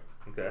them. Yeah.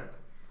 Okay.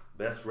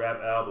 Best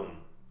rap album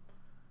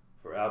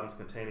for albums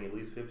containing at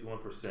least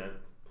 51%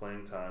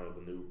 playing time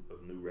of new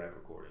rap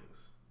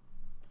recordings.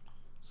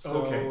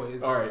 So Okay.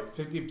 it's All right.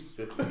 50.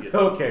 50. Yeah.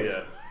 Okay.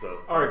 Yeah. So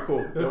All right,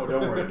 cool. Don't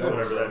worry. Don't whatever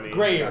worry. that means.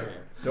 Gray area.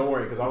 Don't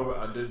worry, because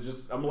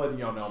I'm letting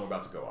y'all know I'm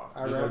about to go off.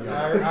 All Just right. letting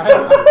y'all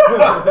know.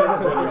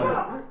 Just letting y'all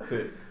know. That's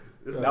it.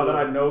 This Now is that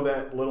I know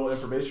that little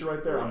information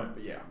right there, I'm about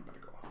to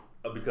go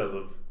off. because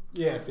of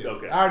Yes.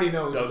 Okay. I already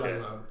know what you're Okay.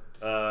 talking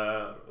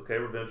about. okay,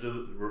 Revenge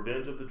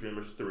of the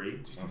Dreamers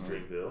 3,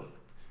 Greenville.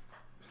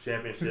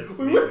 Championships,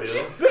 What Meek did you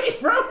Mill. say,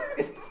 bro?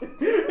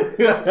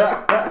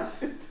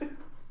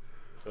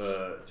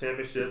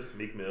 Championships,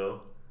 Meek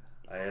Mill.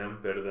 I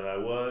Am Better Than I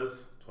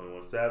Was,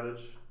 21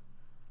 Savage.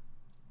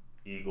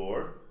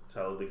 Igor,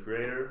 Tyler the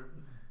Creator,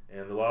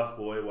 and The Lost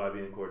Boy,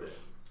 YBN Cordae.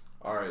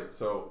 All right,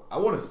 so I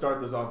want to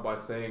start this off by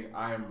saying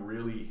I am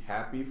really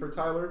happy for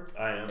Tyler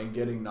I am. and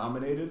getting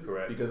nominated.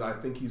 Correct. Because I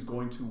think he's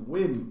going to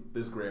win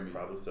this Grammy.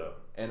 Probably so.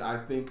 And I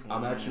think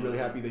I'm actually really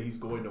happy that he's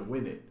going to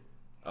win it.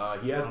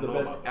 He has the know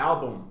best about that.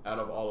 album out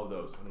of all of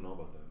those. I don't know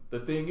about that.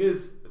 The thing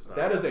is, It's not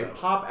that is a rap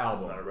pop It's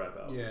album. not a rap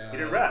album. Yeah. He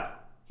didn't rap.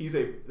 There's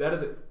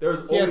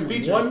He has only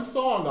features. one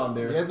song on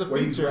there He has a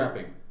where he's feature.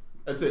 rapping.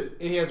 That's it.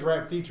 And he has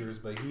rap features,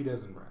 but he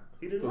doesn't rap.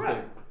 He didn't That's what I'm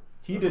rap. saying.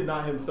 He did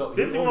not himself.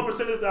 51% of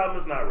this album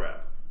is not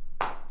rap.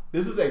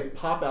 This is a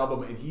pop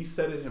album, and he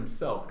said it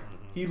himself. Mm-hmm.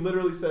 He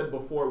literally said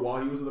before,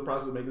 while he was in the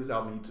process of making this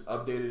album, he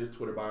updated his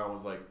Twitter bio and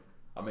was like,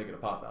 "I'm making a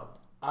pop album."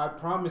 I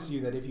promise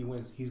you that if he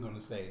wins, he's going to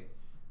say,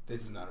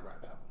 "This is not a rap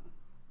album."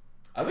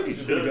 I think he's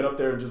just gonna get up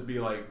there and just be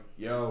like,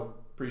 "Yo,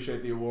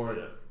 appreciate the award."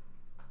 Yeah.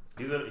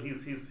 He's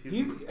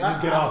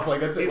Just get off. Like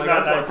that's it. he's Like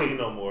not that's why 19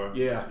 no more.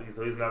 Yeah.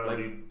 So he's not gonna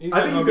be.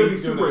 I think he's gonna be doing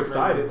super it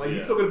excited. crazy. Like he's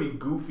Yeah. still gonna be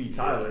goofy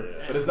Tyler,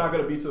 Yeah. but it's not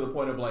gonna be to the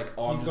point of like,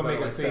 oh, I'm He's just gonna gonna make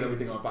a like set scene.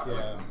 everything on fire.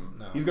 Yeah, Like,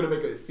 no. He's gonna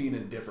make a scene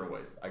in different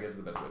ways. I guess is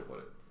the best way to put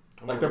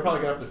it. Like they're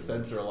probably gonna have to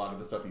censor a lot of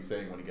the stuff he's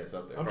saying when he gets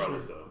up there. I'm Probably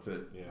sure. so. That's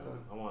it. Yeah,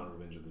 I want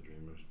Revenge of the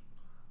Dreamers.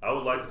 I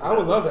would like to. See I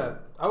would love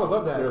that. I would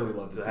love that. Clearly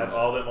love to to see have that.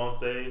 all them on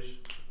stage.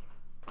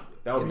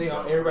 That would And be they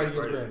dope. everybody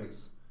gets Crazy.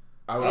 Grammys.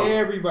 I would.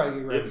 Everybody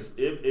gets Grammys.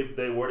 If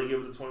they were to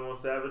give it to 21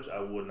 Savage, I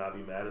would not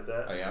be mad at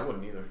that. Oh, yeah, I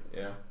wouldn't either.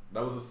 Yeah,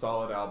 that was a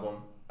solid album.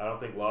 I don't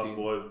think Lost See-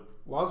 Boy.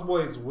 Lost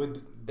Boys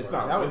would. It's bro,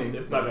 not that would- winning.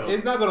 It's not gonna.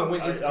 It's not going to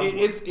win. I-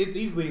 It's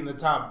easily in the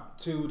top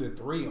 2 to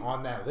 3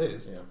 on that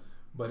list, Yeah.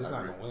 but it's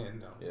I not agree. going to win.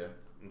 No. Yeah,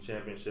 in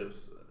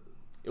championships.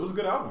 it was a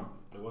good album.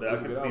 It was,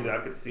 I could see that. I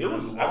could see. It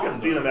was them, I could long,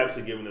 see though. them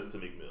actually giving this to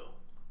Meek Mill.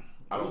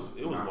 I don't.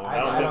 It was long.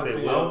 I don't think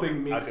see they it. I will. don't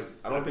think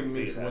Meek's. could- I don't could think see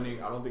Meek's it happening.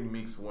 winning. I don't think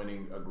Meek's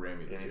winning a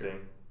Grammy this year. Anything.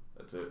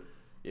 That's it.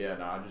 Yeah,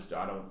 no,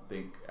 I don't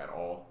think at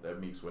all that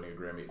Meek's winning a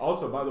Grammy.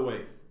 Also, by the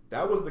way,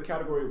 that was the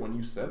category when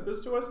you sent this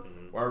to us,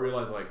 where I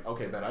realized like,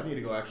 okay, man, I need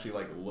to go actually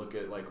like look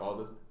at like all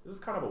this. This is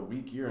kind of a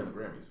weak year in the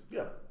Grammys.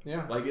 Yeah.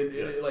 Yeah. Like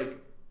it like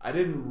I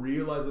didn't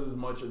realize it as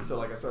much until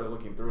like I started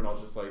looking through, and I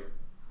was just like,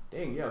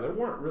 dang, yeah, there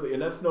weren't really,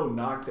 and that's no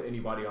knock to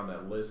anybody on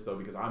that list though,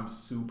 because I'm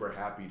super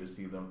happy to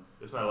see them.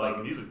 It's not a lot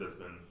of music that's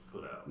been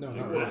put out. No,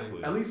 not Exactly.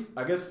 really. At least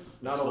I guess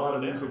not a Slow lot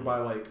of it music down. by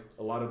like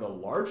a lot of the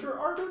larger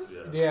artists.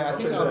 Yeah. Yeah, I I'll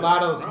think say a that.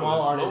 lot of Bro, small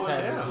it's artists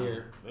slowing had this down.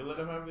 year. They let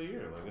them have the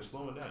year. Like it's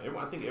slowing down.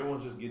 I think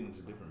everyone's just getting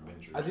into different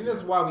ventures. I think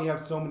that's why we have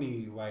so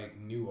many like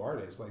new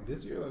artists. Like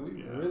this year, like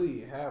we Yeah.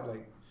 really have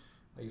like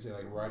you say,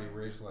 like Roddy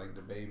Ricch, like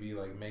the Baby,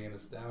 like Megan Thee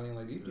Stallion.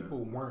 Like these people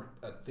weren't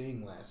a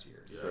thing last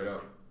year. Yeah. Straight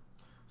up.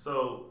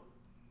 So,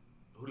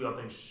 who do y'all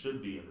think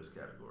should be in this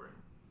category?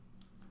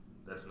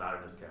 That's not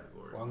in this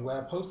category. Well, I'm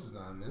glad Post is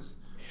not in this.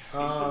 He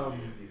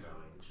should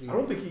be. I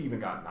don't think he even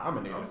got I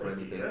nominated don't for think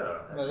anything. Yeah.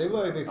 No, they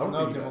look like they I don't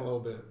snubbed think him a that- little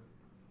bit.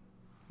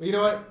 But you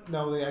know what?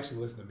 No, they actually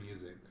listen to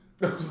music.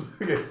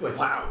 It's like,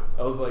 Wow.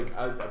 I was like,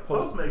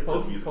 Post makes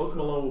good music, Post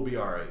though. Malone will be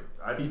all right.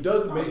 I- He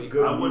does Oh, make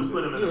good I wouldn't music.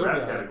 put him in the Yeah, rap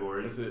yeah.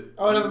 category. That's it.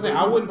 Oh, that's what I'm saying.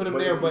 I wouldn't put him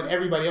there, if but you-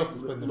 everybody else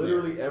is putting him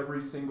literally there.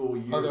 every single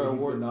year Other that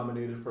he's award- been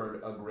nominated for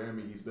a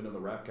Grammy, he's been in the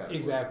rap category.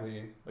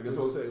 Exactly. Like that's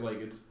what I'm saying. Like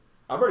it's.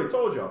 I've already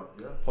told y'all.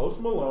 Yeah.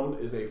 Post Malone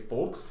is a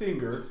folk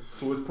singer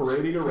who is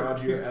parading around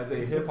here as a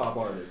hip hop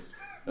artist.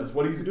 That's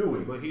what he's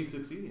doing. But he's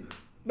succeeding.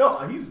 No,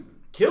 he's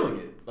killing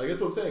it. Like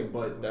that's what I'm saying.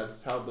 But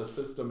that's how the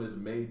system is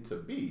made to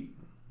be.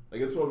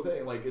 Like that's what I'm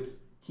saying. Like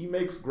he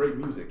makes great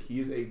music. He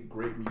is a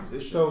great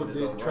musician. So in his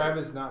did own right.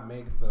 Travis not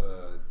make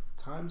the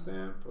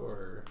timestamp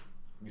or?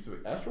 You said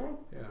Astroworld?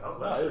 Yeah. That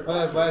was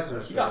That's last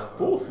year. She got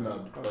full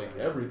snubbed, like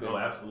everything. Oh,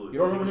 absolutely. You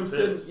don't remember him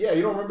sitting? Yeah,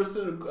 you don't remember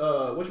sitting?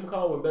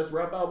 Whatchamacallit when Best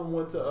Rap Album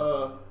went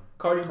to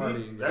Cardi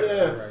B?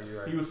 That's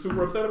right. He was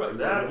super upset about it.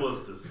 That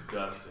was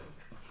disgusting.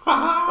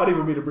 I didn't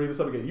even mean to bring this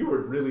up again. You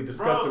were really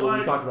disgusted when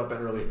we talked about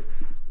that earlier.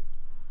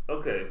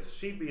 Okay,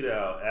 she beat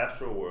out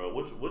Astroworld,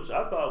 which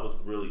I thought was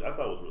really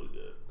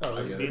good.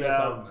 Oh, she beat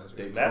out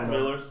Mac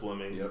Miller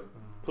Swimming, Yep.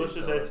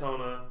 Pusha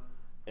Daytona,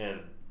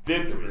 and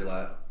Victory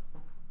Lap.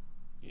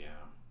 Yeah,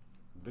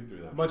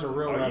 Victory Lap. A bunch of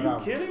real Are rap you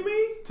albums. kidding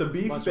me? To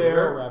be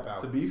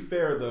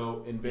fair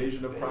though,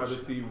 Invasion of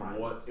Privacy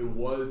was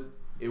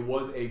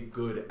a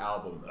good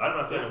album. I'm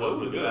not saying it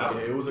wasn't a good album.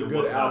 Yeah, it was a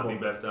good album.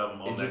 Not the best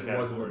album on it just that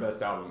wasn't the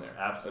best album there.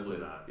 Absolutely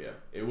not. Yeah,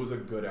 it was a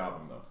good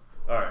album though.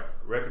 All right,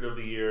 record of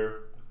the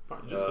year.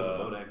 Just because of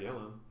Bodak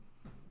Yellow.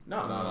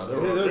 No.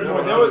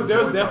 There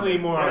was definitely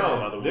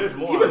more. There's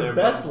more. Even there,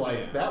 Best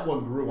Life, that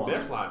one grew on.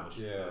 Best Life was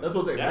That's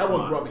what I'm saying. That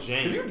one grew on me.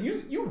 Because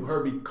you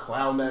heard me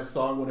clown that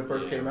song when it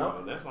first came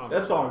out.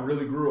 That song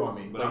really grew on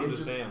me. But I'm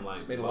just saying,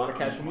 like, made a lot of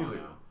catchy music.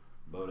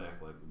 Bodak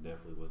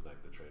definitely was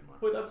like the trademark.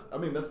 But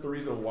that's the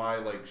reason why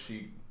like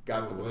she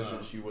got the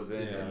position she was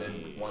in and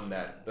then won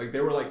that. Like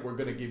they were like, we're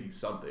gonna give you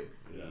something.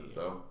 Yeah.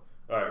 So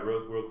all right,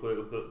 real quick,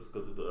 let's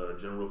go to the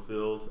general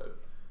field.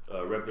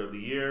 Record of the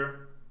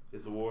year.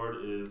 This award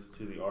is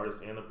to the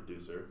artist and the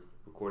producer,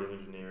 recording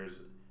engineers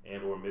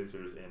and or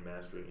mixers and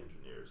mastering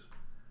engineers.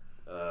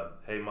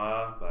 Hey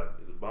Ma by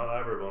is it Bon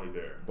Iver or Bon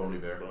Iver? Bon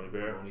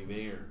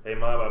Iver. Hey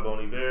Ma by Bon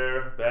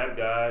Iver. Bad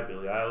Guy,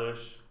 Billie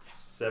Eilish.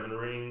 7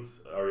 Rings,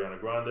 Ariana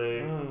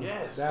Grande.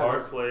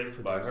 Hard Place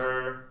by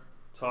her.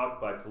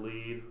 Talk by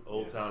Khalid.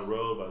 Old Town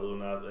Road by Lil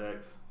Nas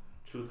X.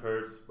 Truth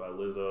Hurts by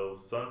Lizzo.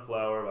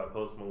 Sunflower by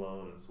Post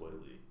Malone and Sway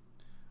Lee.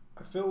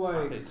 I feel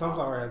like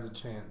Sunflower has a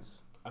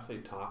chance. I say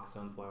Talk,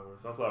 Sunflower.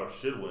 Sunflower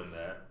should win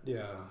that.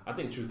 Yeah. I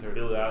think Truth Hurts.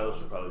 Billie Eilish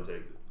should probably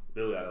take it.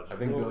 I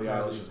think Billie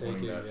Eilish is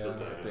winning that.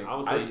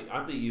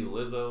 I think either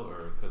Lizzo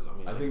or because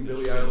I think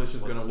Billie Eilish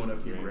is gonna win a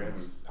few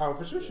Grammys. Oh,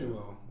 for sure she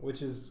will,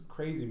 which is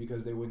crazy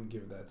because they wouldn't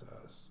give that to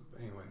us.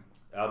 But anyway.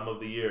 Album of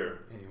the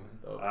year.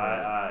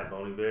 I,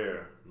 Bon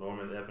Iver,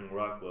 Norman effing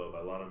Rockwell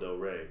by Lana Del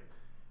Rey.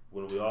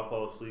 When We All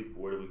Fall Asleep,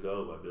 Where Do We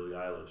Go by Billie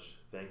Eilish.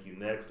 Thank You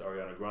Next,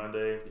 Ariana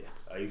Grande.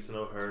 I Used to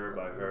Know Her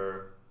by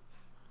her.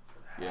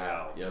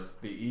 Yeah. Yes,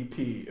 the EP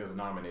is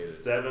nominated.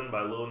 7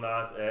 by Lil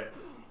Nas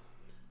X.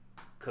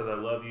 Cause I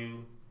Love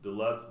You,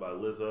 Deluxe by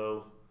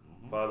Lizzo.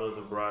 Father of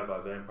the Bride by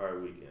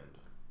Vampire Weekend.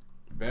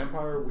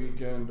 Vampire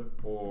Weekend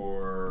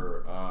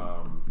or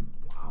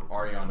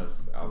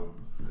Ariana's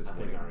album. I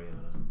think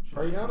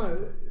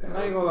Ariana,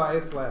 I ain't gonna lie,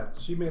 it slapped.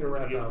 She made a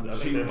rap album. I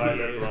think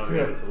that's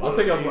wrong. I'll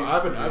take it.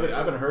 I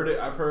haven't heard it.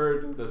 I've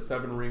heard the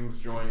 7 Rings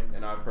joint,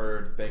 and I've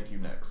heard Thank You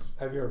Next.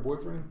 Have you heard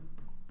Boyfriend?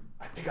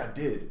 I think I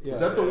did. Yeah, is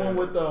that the one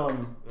with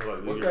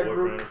like what's that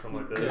group? Or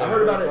something like that? Yeah, I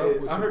heard about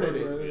it. I heard it.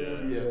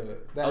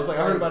 Yeah. I was like,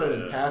 I heard about it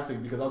in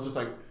passing because I was just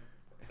like,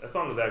 that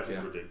song is actually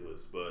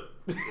ridiculous, but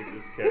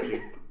it's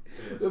catchy.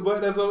 But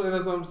that's what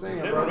I'm saying.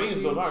 7 Rings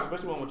goes hard,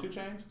 especially one with 2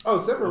 Chainz. Oh,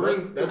 7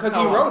 Rings because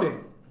he wrote it.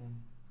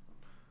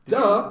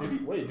 Duh. Did he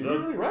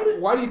really write it?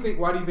 Why do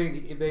you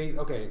think they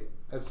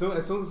as soon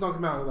as the song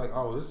came out, we're like,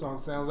 oh, this song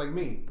sounds like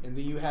me, and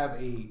then you have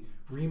a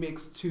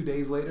remix 2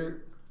 days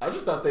later. I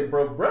just thought they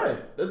broke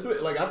bread. That's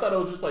what, like I thought it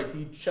was just like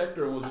he checked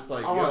her and was just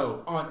like,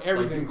 yo, on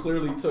everything. Like, you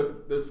clearly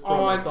took this from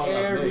on the song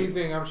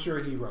everything. I'm sure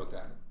he wrote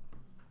that.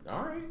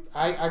 All right.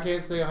 I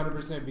can't say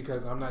 100%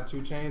 because I'm not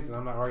 2 Chainz and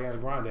I'm not Ariana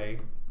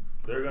Grande.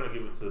 They're gonna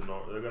give it to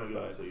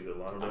either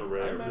Lana Del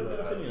Rey or Billie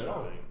Eilish.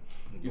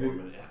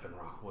 Norman effing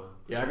Rockwell.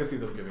 Yeah, I can see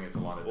them giving it to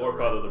Lana Del Rey. Or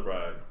Father of the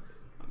Bride.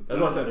 That's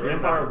what I said.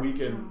 Vampire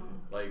Weekend,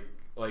 like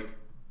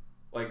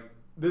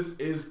this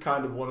is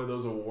kind of one of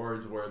those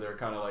awards where they're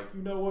kind of like,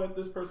 you know what,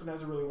 this person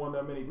hasn't really won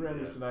that many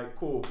Grammys tonight.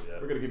 Cool,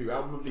 we're gonna give you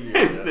album of the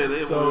year.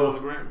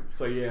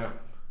 So yeah.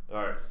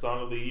 All right,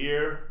 song of the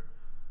year.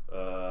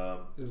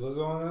 Is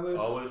Lizzo on that list?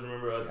 Always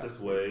Remember Us This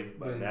Way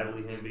by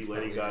Natalie Hemby,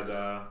 Lady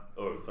Gaga.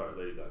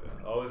 Lady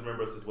Gaga. Always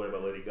Remember Us This Way by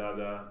Lady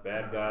Gaga.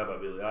 Bad Guy by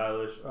Billie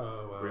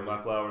Eilish. Bring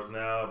My Flowers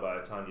Now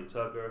by Tanya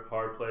Tucker.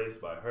 Hard Place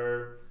by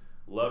her.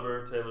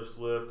 Lover, Taylor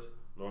Swift.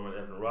 Norman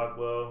Effin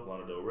Rockwell,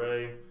 Lana Del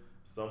Rey.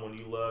 Someone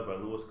You Love by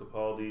Louis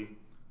Capaldi.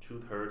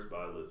 Truth Hurts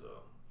by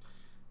Lizzo.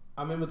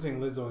 I'm in between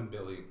Lizzo and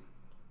Billie.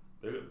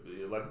 I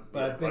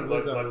think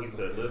Lizzo, like you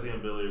said, Lizzie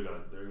and Billie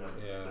they're gonna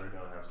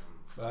have some.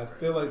 But I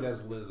feel like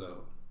that's Lizzo.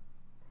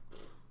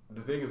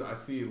 The thing is, I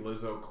see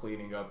Lizzo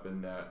cleaning up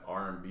in that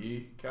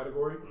R&B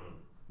category,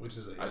 which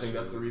is. I think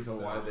that's the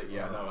reason why they.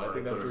 I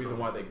think that's the reason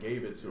why they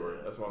gave it to her.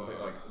 That's what I'm saying.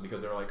 Like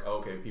because they're like,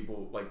 okay,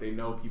 people like they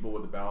know people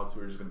with the ballots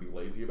who are just gonna be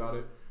lazy about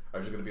it are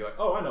just gonna be like,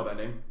 oh, I know that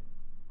name,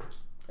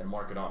 and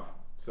mark it off.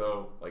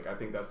 So like I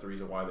think that's the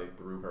reason why they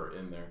threw her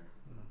in there.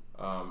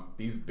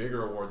 These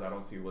bigger awards, I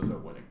don't see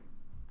Lizzo winning.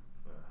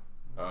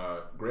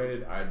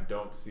 Granted, I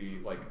don't see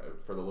like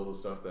for the little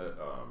stuff that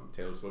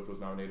Taylor Swift was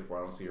nominated for.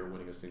 I don't see her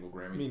winning a single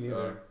Grammy. Me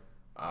neither.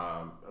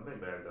 I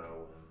think Bad Guy will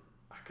win.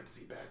 I could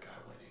see Bad Guy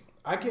winning.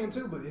 I can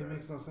too, but it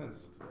makes no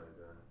sense.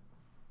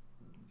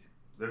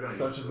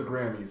 such as the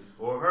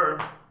Grammys or her.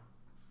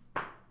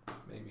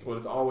 Maybe that's what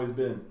it's always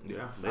been.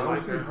 Yeah, I don't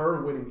see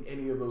her winning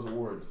any of those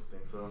awards.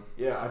 Think so?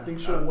 Yeah, I think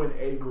she'll win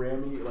a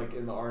Grammy like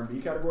in the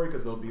R&B category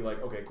because they'll be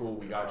like, okay, cool,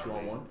 we got you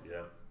on one.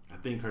 Yeah, I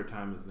think her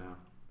time is now.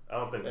 I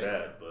don't think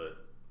that, but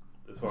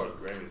as far as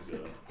Grammys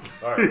go,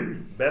 all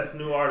right, best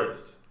new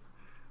artist.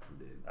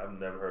 I've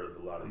never heard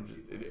of a lot of these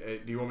people.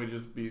 Do you want me to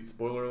just be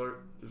spoiler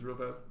alert, just real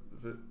fast?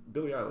 Is it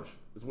Billie Eilish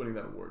is winning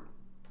that award?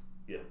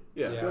 Yeah.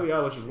 Billie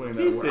Eilish is winning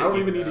that award. I don't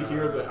even need to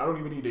hear I don't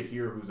even need to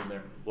hear who's in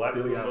there. Black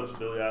Billie Eilish,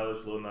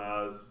 Lil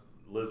Nas,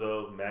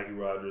 Lizzo, Maggie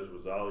Rogers,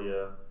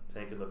 Rosalia,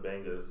 Tank and the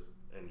Bangas,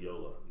 and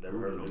Yola. Never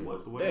heard of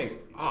them. Dang.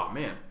 Oh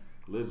man,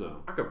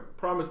 Lizzo. I could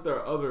promise there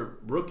are other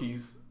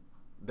rookies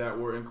that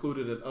were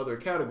included in other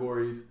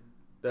categories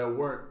that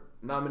weren't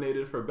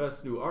nominated for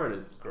Best New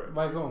Artist. Correct.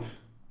 Like whom?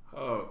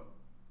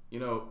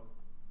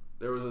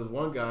 There was this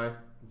one guy.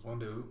 This one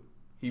dude.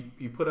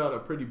 He put out a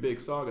pretty big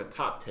song, a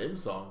top 10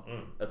 song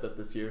at that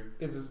this year.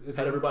 It's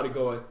had everybody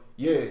going,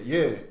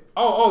 yeah.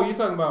 Oh, you're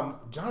talking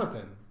about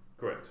Jonathan.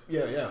 Correct.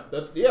 Yeah.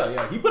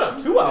 He put out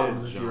 2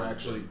 albums this year,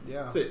 actually.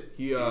 Yeah. That's it.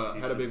 He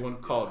had a big one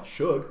called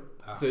Suge.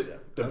 That's it. Yeah.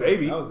 The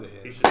Baby. That was the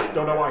hit.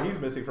 Don't know why he's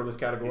missing from this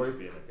category. He should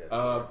be in the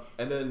category.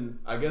 And then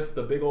I guess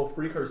the big old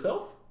freak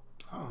herself.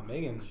 Oh,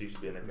 Megan. She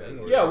should be in the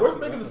category. Yeah, where's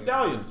Megan Thee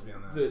Stallion?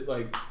 Is it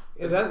like?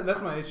 Yeah,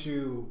 that's my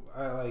issue.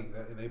 I like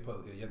that they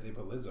put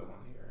Lizzo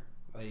on here.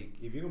 Like,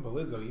 if you can put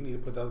Lizzo, you need to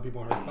put the other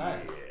people in her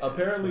class.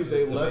 Apparently,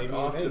 they left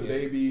off the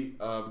Baby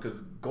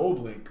because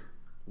Goldlink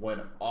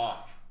went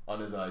off on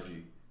his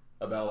IG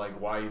about like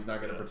why he's not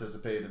going to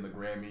participate in the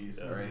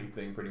Grammys or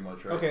anything. Pretty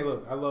much, right? Okay,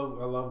 look, I love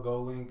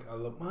Goldlink. I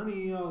love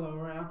money all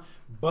around,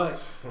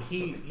 but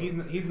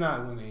he's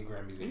not winning any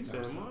Grammys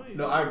anytime soon.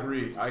 No, I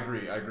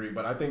agree.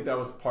 But I think that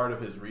was part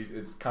of his reason.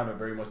 It's kind of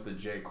very much the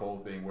J. Cole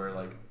thing where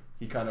like.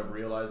 He kind of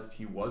realized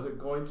he wasn't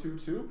going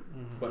to,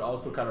 but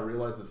also kind of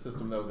realized the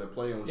system that was at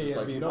play and was just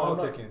like, he's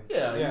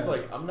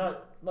like, I'm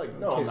not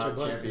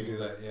championing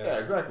this. Yeah,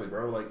 exactly,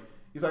 bro. Like,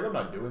 he's like, I'm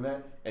not doing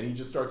that. And he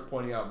just starts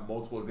pointing out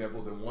multiple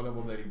examples, and one of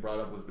them that he brought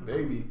up was the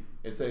Baby,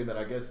 and saying that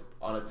I guess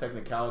on a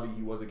technicality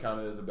he wasn't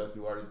counted as a best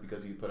new artist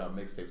because he put out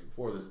mixtapes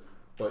before this.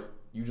 But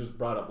you just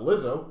brought up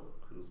Lizzo,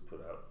 who's put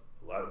out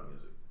a lot of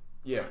music.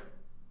 Yeah,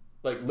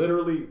 like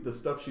literally the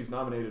stuff she's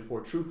nominated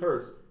for, "Truth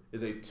Hurts,"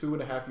 is a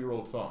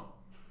 2.5-year-old song.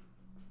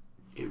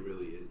 It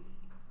really is.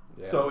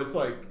 Yeah. So it's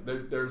like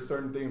there's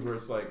certain things where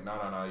it's like no,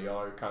 y'all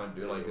are kind of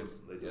do like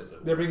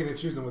they're picking and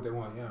choosing what they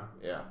want.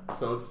 Yeah.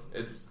 So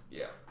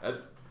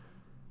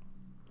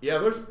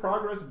there's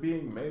progress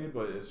being made,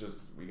 but it's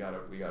just we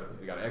gotta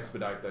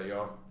expedite that,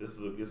 y'all. This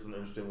is an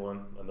interesting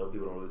one. I know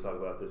people don't really talk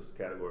about this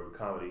category of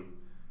comedy.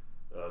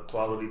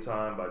 Quality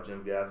Time by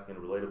Jim Gaffigan,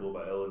 Relatable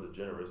by Ellen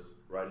DeGeneres,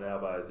 Right Now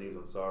by Aziz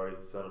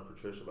Ansari, Son of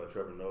Patricia by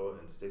Trevor Noah,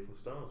 and Sticks and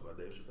Stones by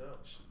Dave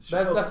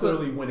Chappelle. That's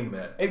clearly winning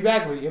that.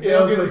 Exactly. If they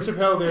don't get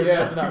Chappelle there,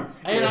 that's not.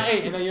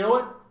 And you know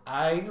what?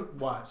 I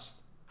watched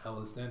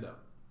Ellen stand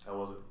up. How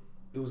was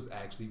it? It was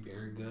actually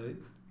very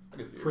good. I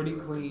can see pretty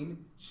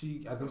clean.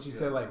 I think she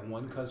said like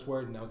one cuss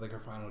word, and that was like her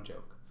final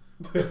joke.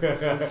 I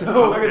can see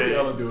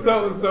Ellen doing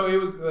that. So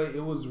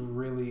it was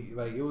really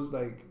like it was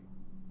like.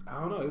 I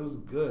don't know. It was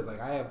good.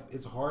 Like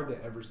it's hard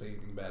to ever say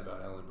anything bad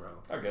about Ellen, bro.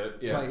 I get it.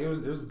 Yeah. Like it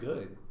was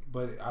good,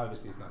 but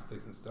obviously it's not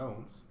Sticks and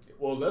Stones.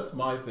 Well, that's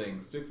my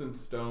thing. Sticks and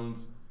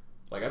Stones.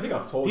 Like I think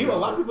I've told you. A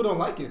lot of people don't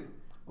like it.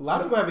 A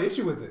lot of people have an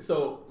issue with it.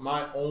 So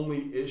my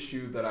only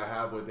issue that I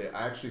have with it,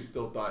 I actually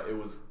still thought it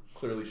was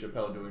clearly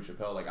Chappelle doing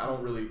Chappelle. Like I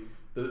don't really.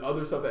 The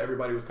other stuff that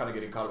everybody was kind of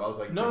getting caught up. I was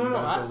like, no. You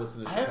guys don't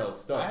listen to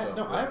Chappelle's stuff.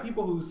 I have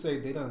people who say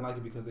they don't like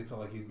it because they felt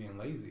like he's being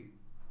lazy.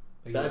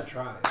 Like that's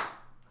tried.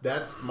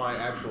 That's my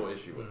actual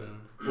issue with it.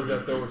 Was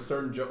that there were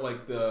certain jokes,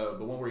 like the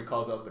one where he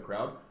calls out the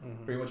crowd,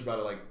 pretty much about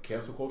it, like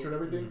cancel culture and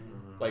everything.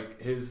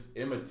 Like his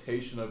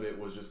imitation of it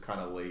was just kind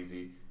of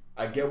lazy.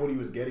 I get what he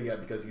was getting at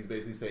because he's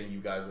basically saying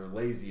you guys are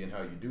lazy in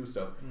how you do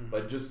stuff,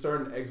 but just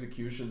certain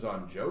executions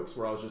on jokes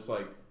where I was just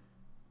like,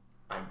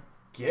 I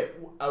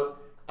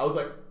was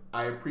like,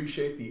 I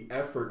appreciate the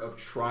effort of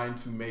trying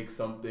to make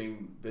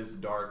something this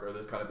dark or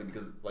this kind of thing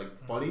because like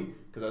funny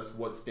because that's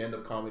what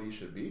stand-up comedy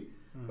should be.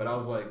 But I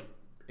was like.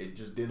 It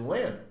just didn't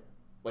land.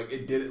 Like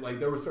it didn't. Like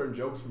there were certain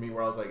jokes for me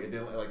where I was like, it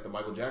didn't. Like the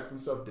Michael Jackson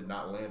stuff did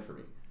not land for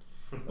me.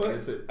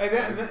 But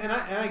and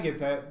I get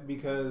that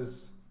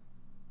because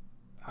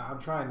I'm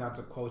trying not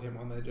to quote him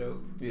on that joke.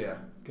 Yeah,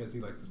 because he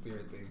likes to stare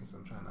at things. So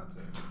I'm trying not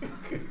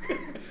to.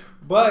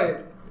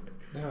 But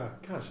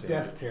gosh,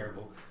 that's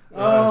terrible.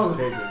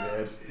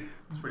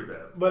 It's pretty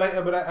bad. But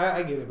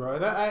I get it, bro.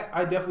 And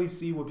I definitely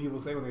see what people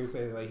say when they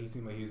say like he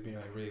seemed like he was being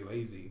like really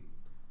lazy.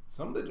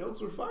 Some of the jokes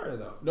were fire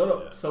though.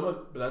 No. That's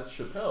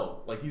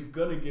Chappelle. Like he's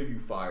gonna give you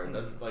fire.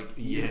 That's like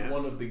he is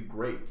one of the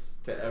greats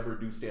to ever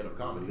do stand-up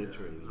comedy.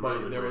 Literally. But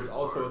really there was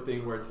also a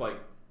thing where it's like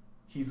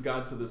he's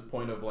gotten to this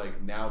point of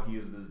like now he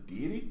is this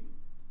deity.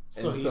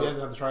 So he doesn't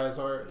have to try as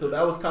hard. So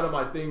that was kind of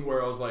my thing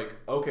where I was like,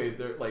 okay,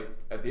 they're like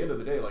at the end of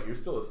the day, like you're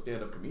still a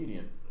stand-up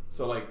comedian.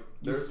 So like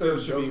there's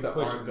certain jokes that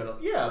aren't gonna.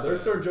 Yeah,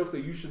 there's certain jokes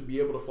that you should be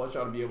able to flesh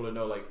out and be able to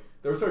know. Like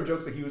there were certain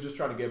jokes that he was just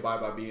trying to get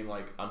by being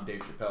like, I'm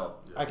Dave Chappelle.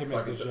 I can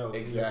make this joke.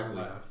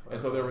 Exactly.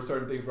 And so there were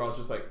certain things where I was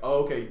just like,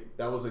 oh, okay,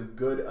 that was a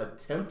good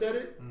attempt at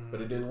it,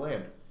 but it didn't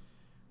land.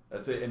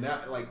 That's it. And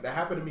that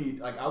happened to me.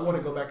 Like I want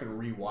to go back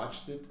and rewatch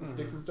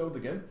Sticks and Stones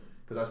again.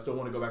 Because I still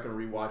want to go back and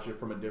rewatch it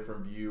from a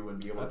different view and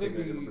be able to take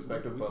a different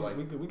perspective.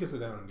 We can sit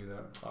down and do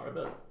that. All right,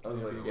 bet. I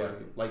was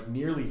like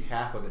nearly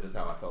half of it is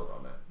how I felt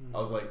on that. I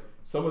was like,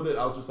 some of it,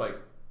 I was just like,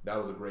 that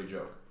was a great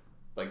joke.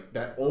 Like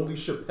that only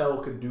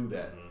Chappelle could do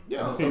that.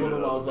 Yeah. And some of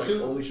them I was like,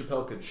 only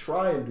Chappelle could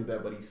try and do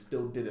that, but he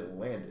still didn't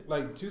land it.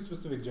 Like two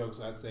specific jokes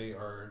I'd say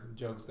are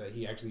jokes that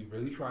he actually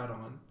really tried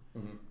on.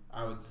 Mm-hmm.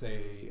 I would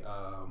say.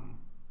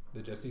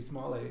 The Jesse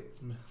Smollett.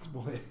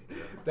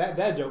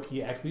 That joke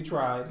he actually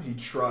tried. He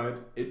tried.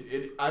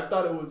 I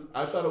thought it was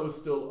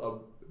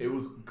still it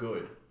was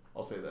good.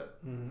 I'll say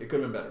that. Mm-hmm. It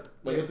could have been better.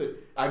 Like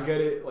I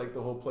get it. Like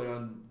the whole play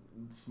on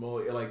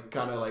Smollett. Like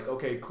kind of like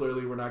okay,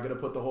 clearly we're not gonna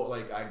put the whole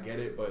like I get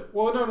it, but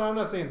no, I'm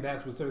not saying that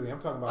specifically. I'm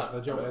talking about the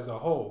joke as a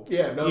whole.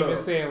 Yeah, no,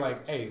 Even saying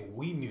like, hey,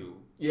 we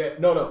knew. Yeah,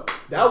 no,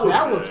 that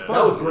was fun.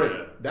 That was great.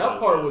 Yeah, that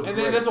part was. And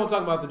great. Then that's what I'm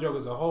talking about the joke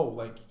as a whole.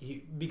 Like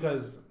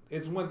because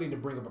it's one thing to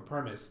bring up a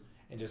premise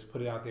and just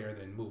put it out there and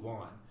then move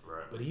on.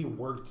 Right. But he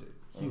worked it.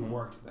 He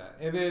worked that.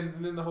 And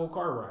then the whole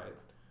car ride.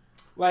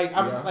 Like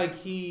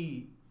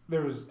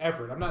there was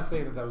effort. I'm not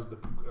saying that was a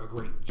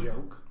great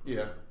joke.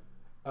 Yeah.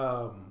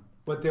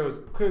 But there was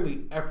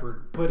clearly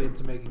effort put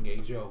into making a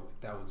joke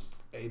that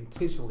was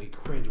intentionally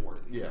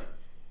cringeworthy. Yeah.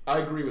 I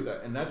agree with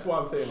that. And that's why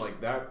I'm saying like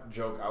that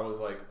joke, I was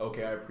like,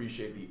 okay, I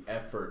appreciate the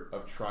effort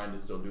of trying to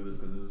still do this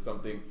because this is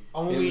something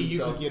only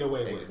you could get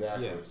away with.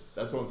 Exactly. Yes.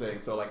 That's what I'm saying.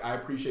 So like I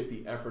appreciate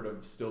the effort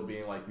of still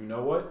being like, you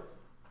know what?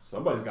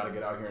 Somebody's got to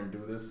get out here and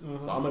do this.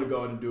 Mm-hmm. So I'm going to go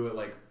ahead and do it.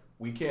 Like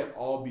we can't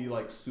all be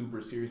like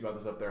super serious about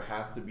this stuff. There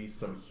has to be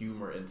some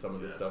humor in some of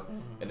this stuff.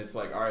 Mm-hmm. And it's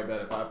like, all right,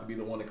 bet if I have to be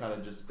the one to kind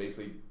of just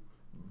basically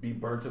be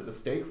burnt at the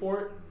stake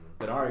for it,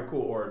 then all right,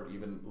 cool. Or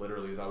even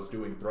literally as I was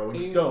doing, throwing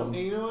stones.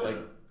 And you know what? Like,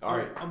 all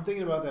right. I'm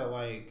thinking about that.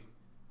 Like,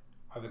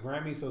 are the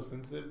Grammys so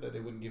sensitive that they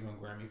wouldn't give him a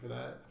Grammy for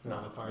that?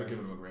 No, they're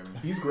giving him a Grammy.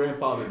 He's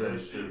grandfathered in.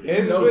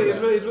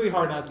 It's really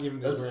hard not to give him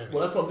this Grammy.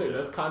 Well, that's what I'm saying.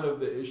 That's kind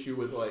of the issue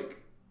with like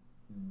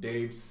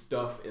Dave's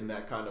stuff in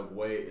that kind of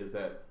way is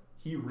that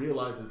he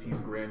realizes he's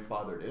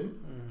grandfathered in,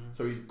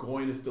 so he's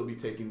going to still be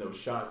taking those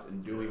shots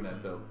and doing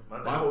that. Though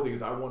my whole thing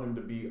is I want him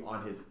to be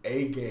on his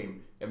A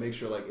game and make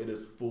sure like it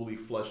is fully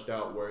fleshed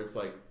out, where it's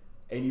like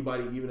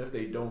anybody, even if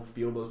they don't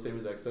feel those same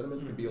exact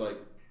sentiments, can be like.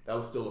 That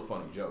was still a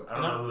funny joke.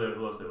 I don't know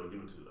who else they would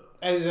give it to though.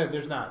 And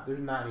there's not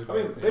anybody.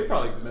 I mean, they'd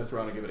probably mess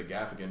around and give it a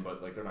Gaffigan,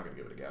 but like they're not going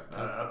to give it a Gaffigan.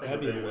 I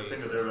think they're going to give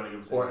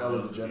it to or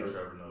Ellen DeGeneres.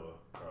 Trevor Noah,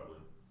 probably.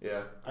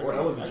 Yeah, or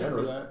Ellen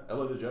DeGeneres.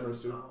 Ellen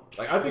DeGeneres too.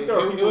 Like I think there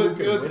are people who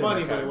can it was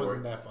funny, but it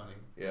wasn't that funny.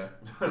 Yeah.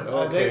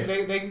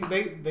 Okay. They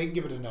can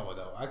give it to Noah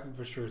though. I can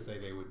for sure say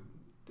they would.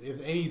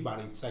 If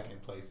anybody's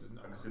second place is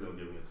Noah. I can see them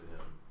giving it to him.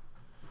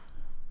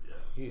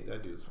 Yeah.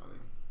 That dude's funny.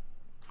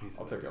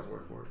 I'll take y'all's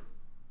word for it.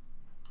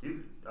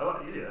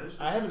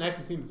 I haven't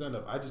actually seen the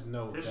stand-up. I just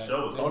know his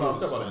show is I'm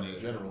talking about him in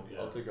general.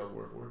 Yeah. I'll take y'all's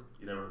word for it.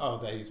 You never. Oh,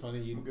 that he's funny.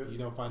 You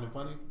don't find him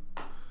funny?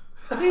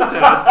 He said,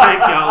 "I'll take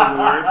y'all's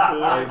word for it."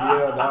 Like,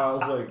 yeah, no, I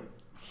was like,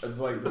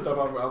 it's like the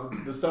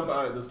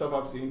stuff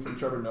I've seen from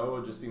Trevor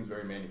Noah just seems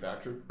very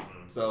manufactured.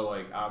 Mm-hmm. So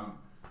like I'm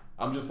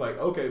just like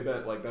okay,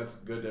 bet like that's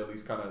good to at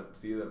least kind of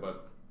see that,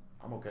 but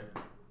I'm okay.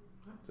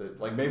 That's it.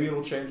 Like maybe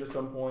it'll change at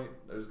some point.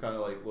 There's kind of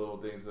like little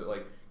things that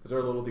like. Because there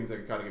are little things that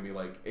can kind of give me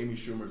like Amy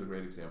Schumer's a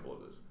great example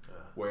of this,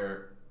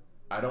 where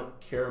I don't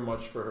care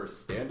much for her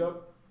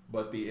stand-up,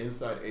 but the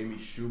Inside Amy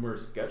Schumer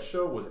sketch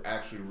show was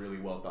actually really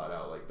well thought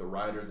out. Like the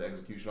writer's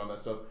execution on that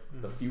stuff,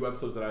 the few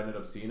episodes that I ended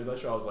up seeing of that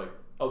show, I was like,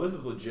 oh, this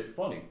is legit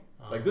funny.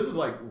 Like this is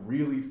like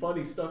really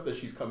funny stuff that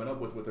she's coming up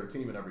with her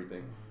team and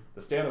everything.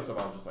 The stand-up stuff,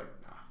 I was just like,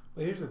 nah.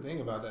 But here's the thing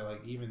about that,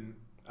 like even.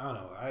 I don't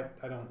know.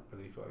 I don't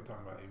really feel like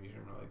talking about Amy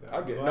Schumer like that.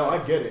 I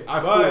get it. I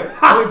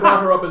only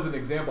brought her up as an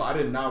example. I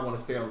did not want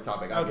to stay on the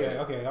topic.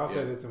 Okay. I'll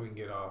say this and we can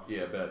get off.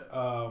 Yeah, bet.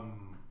 Her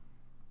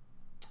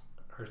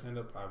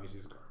stand-up obviously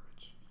is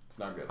garbage. It's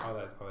not good. All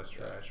that's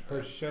trash.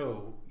 Her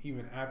show,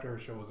 even after her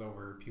show was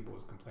over, people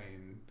was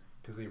complaining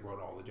because they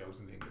wrote all the jokes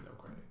and didn't get no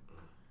credit.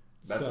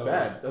 That's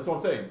bad. That's what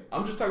I'm saying.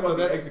 I'm just talking about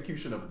the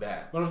execution of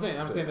that. What I'm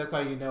saying that's how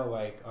you know,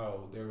 like,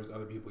 oh, there was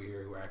other people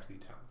here who were actually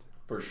talented.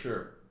 For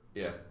sure.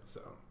 Yeah.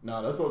 So.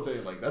 No, that's what I'm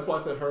saying. Like, that's why I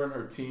said her and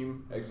her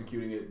team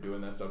executing it,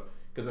 doing that stuff.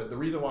 Because the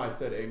reason why I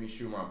said Amy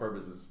Schumer on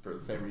purpose is for the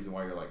same reason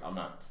why you're like, I'm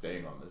not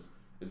staying on this.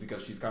 Is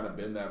because she's kind of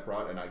been that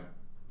prod, and I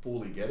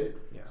fully get it.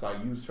 Yeah. So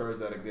I used her as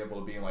that example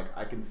of being like,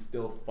 I can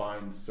still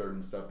find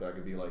certain stuff that I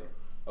could be like,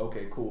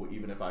 okay, cool,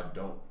 even if I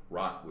don't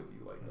rock with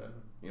you like that.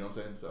 You know what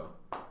I'm saying? So.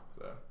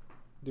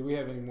 Do we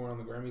have any more on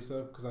the Grammy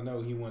stuff? Because I know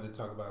he wanted to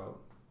talk about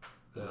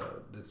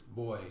this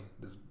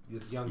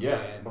young man.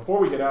 Yes.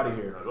 Before we get out of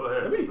here, go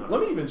ahead.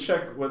 Let me even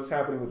check what's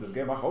happening with this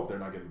game. I hope they're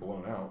not getting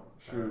blown out.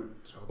 Shoot.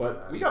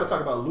 But we got to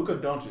talk about Luka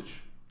Doncic.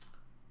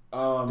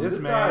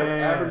 This guy is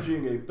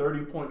averaging a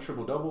 30-point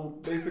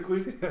triple-double,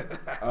 basically.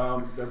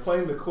 They're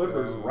playing the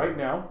Clippers right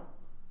now.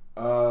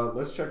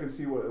 Let's check and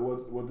see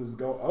what this is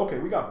going. Okay,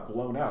 we got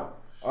blown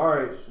out. All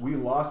right, we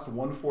lost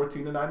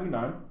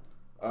 114-99.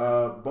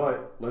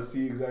 But let's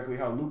see exactly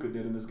how Luka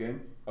did in this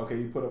game. Okay,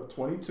 he put up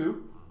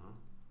 22.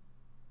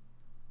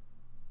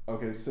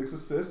 Okay, 6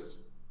 assists.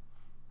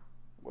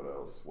 What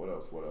else?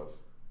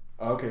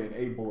 Okay, and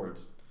 8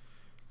 boards.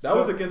 That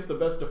was against the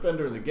best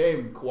defender in the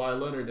game, Kawhi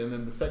Leonard, and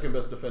then the second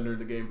best defender in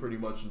the game pretty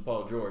much in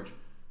Paul George.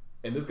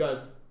 And this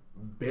guy's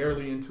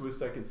barely into his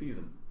second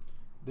season.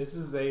 This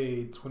is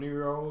a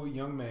 20-year-old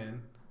young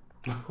man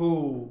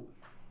who,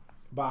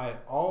 by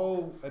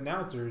all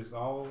announcers,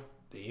 all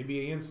the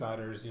NBA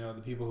insiders,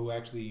 the people who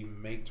actually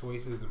make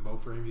choices and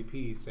vote for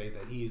MVP say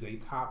that he is a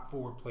top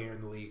 4 player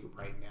in the league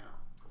right now.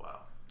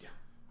 Wow. Yeah.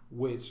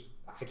 Which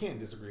I can't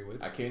disagree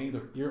with. I can't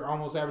either. You're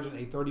almost averaging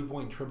a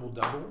 30-point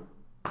triple-double.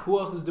 Who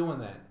else is doing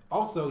that?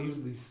 Also, he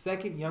was the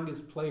second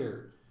youngest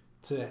player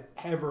to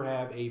ever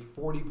have a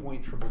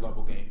 40-point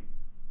triple-double game.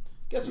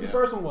 Guess who the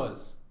first one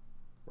was?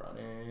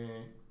 Ronnie.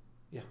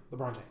 Yeah,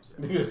 LeBron James.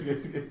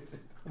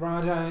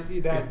 LeBron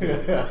James, that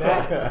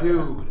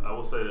dude. I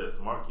will say this: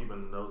 Mark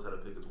Cuban knows how to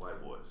pick his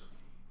white boys.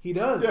 He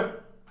does. Yeah.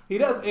 He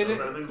does, and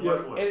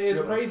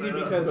it's crazy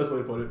because that's the best way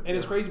to put it. And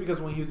it's crazy because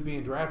when he was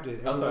being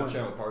drafted, outside of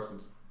Chandler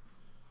Parsons,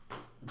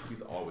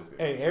 he's always good.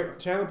 Hey,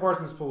 Chandler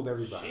Parsons fooled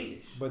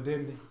everybody, but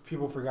then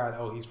people forgot.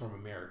 Oh, he's from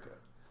America.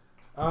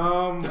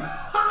 That's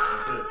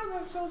it.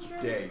 That's so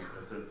true. Dang.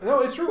 That's it. No,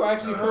 it's true. I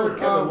actually heard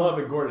Kevin Love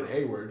and Gordon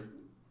Hayward.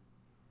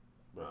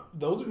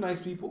 Those are nice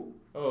people.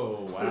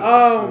 Oh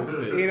wow.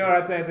 You know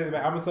what I'm saying?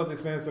 I'm a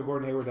Celtics fan, so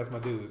Gordon Hayward, that's my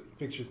dude.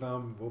 Fix your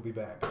thumb. We'll be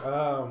back.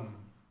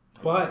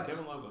 But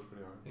Kevin Love goes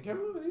pretty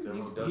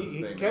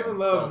hard. Kevin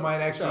Love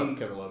might actually.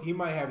 He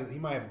might have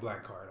a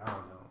black card. I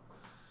don't know.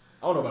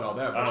 I don't know about all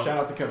that, but shout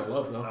out to Kevin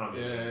Love though.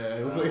 Yeah,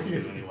 it was like how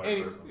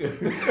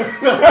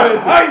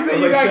you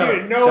say you not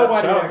giving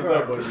nobody shout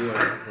that card?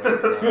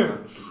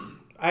 But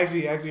I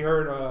actually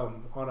heard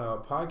on a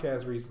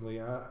podcast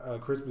recently,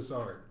 Chris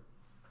Broussard.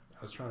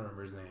 I was trying to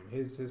remember his name.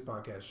 His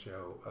podcast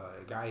show,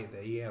 a guy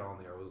that he had on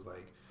there was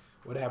like,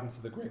 what happened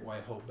to the Great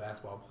White Hope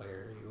basketball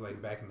player? He was like,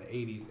 back in the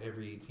 80s,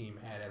 every team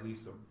had at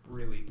least a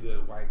really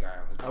good white guy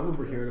on the team. I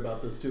remember hearing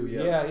about this too,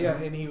 Yeah,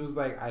 and he was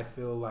like, I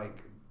feel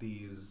like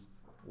these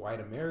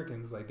white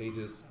Americans, like, they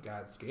just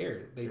got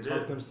scared. They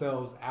took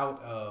themselves out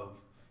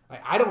of,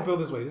 like, I don't feel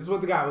this way. This is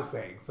what the guy was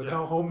saying. So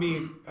don't hold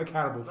me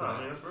accountable for that.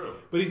 I mean, that's real.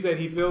 But he said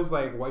he feels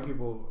like white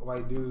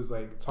dudes,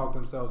 like, talk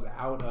themselves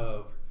out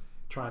of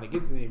trying to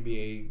get to the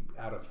NBA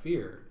out of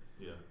fear.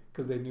 Yeah.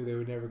 Because they knew they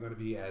were never going to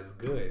be as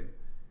good.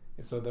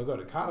 And so they'll go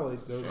to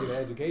college, they'll get an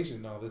education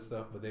and all this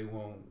stuff, but they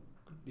won't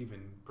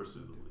even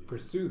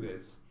pursue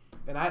this.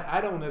 And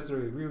I don't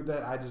necessarily agree with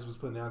that. I just was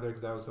putting it out there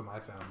because that was something I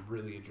found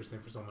really interesting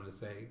for someone to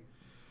say.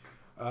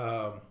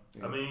 I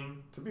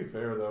mean, to be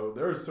fair though,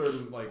 there are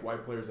certain like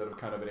white players that have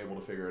kind of been able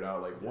to figure it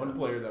out. Like one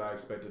player that I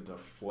expected to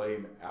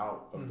flame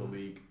out of the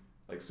league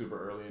like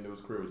super early into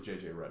his career was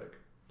JJ Redick.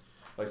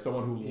 Like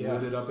someone who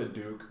lit it up at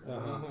Duke,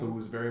 who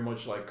was very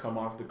much like come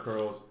off the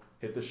curls,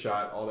 hit the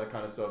shot, all that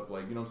kind of stuff.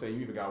 Like, you know what I'm saying?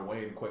 You even got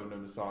Wayne quoting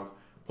him the songs,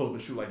 pull up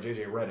and shoot like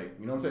JJ Redick.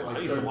 You know what I'm saying? Like, I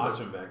used to watch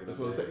him back in the day.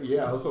 What I'm saying.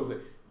 Yeah, that's what I'm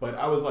saying. But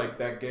I was like,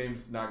 that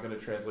game's not going to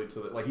translate to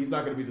like he's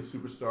not going to be the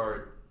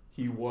superstar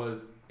he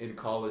was in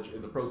college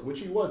in the pros, which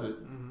he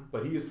wasn't.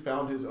 But he has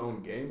found his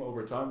own game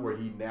over time where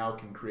he now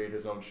can create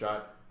his own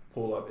shot,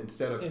 pull up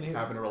instead of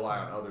having to rely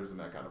on others in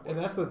that kind of way. And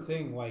that's the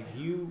thing,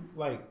 you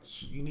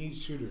need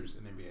shooters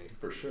in NBA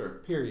for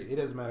sure. Period. It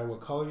doesn't matter what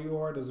color you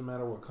are, it doesn't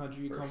matter what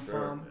country you come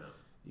from.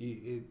 Yeah.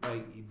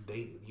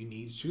 You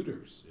need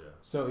shooters. Yeah.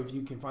 So if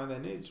you can find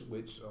that niche,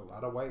 which a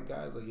lot of white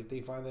guys, like if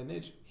they find that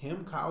niche,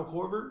 Kyle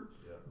Korver,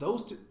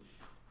 those two.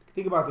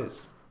 Think about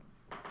this.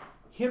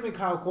 Him and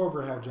Kyle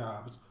Korver have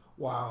jobs,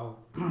 while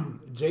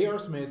J.R.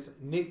 Smith,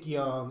 Nick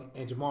Young,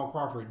 and Jamal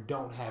Crawford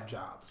don't have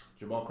jobs.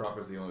 Jamal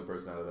Crawford's the only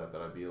person out of that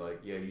I'd be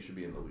like, yeah, he should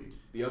be in the league.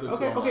 The other two,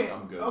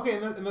 I'm good. Okay,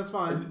 and that's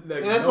fine.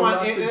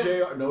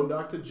 No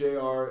knock to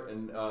JR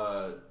and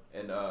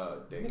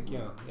Nick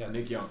Young. Yes.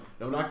 Nick Young.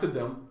 No knock to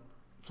them.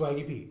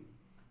 Swaggy P.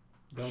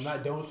 Don't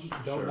knock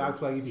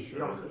Swaggy P. He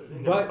got in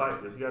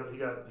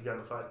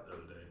a fight the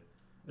other day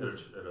at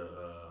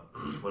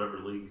whatever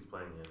league he's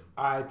playing in.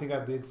 I think I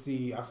did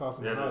see. I saw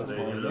some highlights. They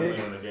ended up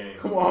winning the game.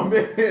 Come on,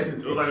 man.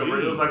 It was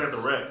like at the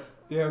rec.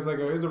 Yeah, it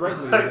was a rec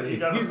league. He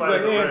got in a fight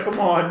at the rec. Come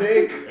on,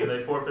 Nick. And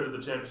they forfeited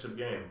the championship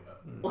game.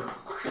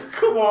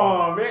 Come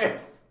on, man.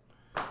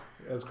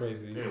 That's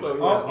crazy. Anyway, so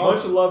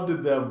much love to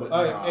them, but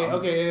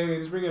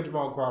just bring up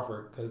Jamal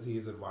Crawford because he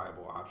is a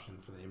viable option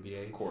for the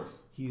NBA. Of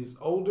course, he's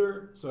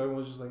older, so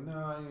everyone's just like,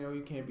 nah,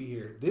 you can't be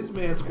here. This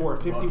man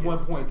scored 51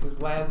 points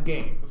his last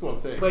game. That's what I'm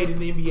saying. Played in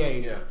the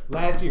NBA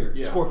last year.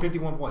 Scored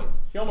 51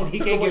 points. He almost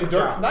took away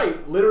Dirk's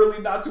night.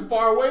 Literally not too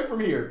far away from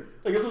here.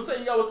 Like that's what I'm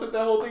saying. He almost took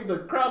that whole thing. The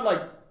crowd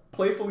like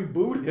playfully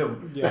booed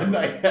him that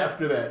night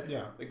after that.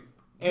 Yeah. Like,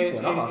 and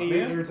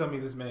you're telling me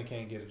this man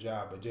can't get a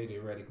job, but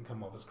JJ Redick can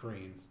come off the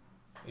screens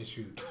and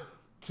shoot.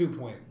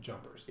 2-point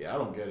jumpers. Yeah, I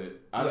don't get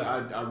it.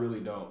 I really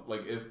don't.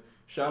 Like, if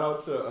shout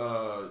out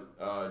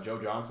to Joe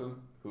Johnson,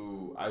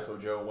 who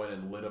ISO Joe went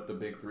and lit up the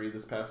big three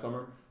this past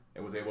summer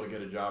and was able to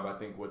get a job, I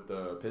think, with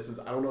the Pistons.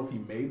 I don't know if he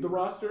made the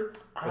roster,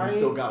 but he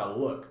still got a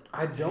look.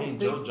 I don't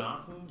think Joe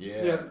Johnson.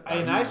 Yeah,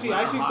 and I actually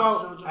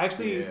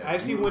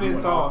went and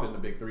saw in the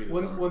big three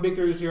when Big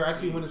Three was here. I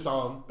actually went and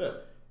saw him, yeah.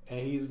 and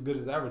he's as good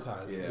as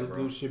advertised. Yeah, this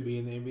dude should be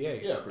in the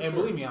NBA. Yeah, for and sure.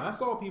 believe me, I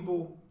saw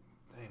people.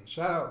 Dang,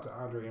 shout out to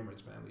Andre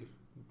Emmert's family.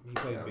 He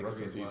played in Big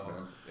Three as well.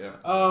 Man.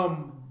 Yeah.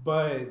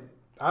 But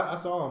I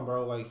saw him,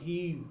 bro. Like,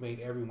 he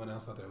made everyone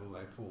else out there look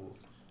like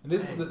fools. And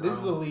this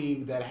is a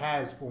league that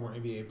has former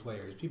NBA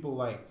players. People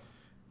like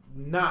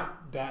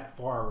not that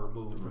far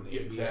removed from the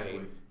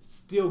NBA,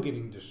 still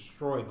getting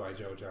destroyed by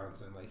Joe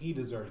Johnson. Like, he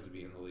deserves to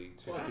be in the league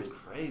too. That's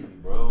crazy,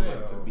 bro.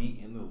 Like, to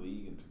be in the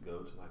league and to go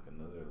to like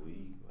another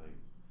league, like,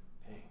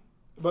 dang.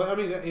 But I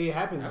mean, it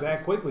happens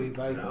that quickly.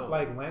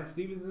 Like Lance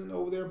Stevenson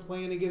over there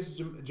playing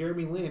against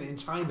Jeremy Lin in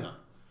China.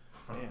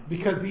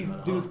 Because these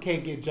dudes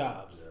can't get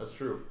jobs. That's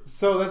true.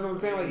 So that's what I'm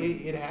saying. Like,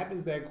 it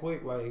happens that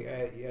quick. Like,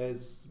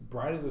 as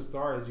bright as a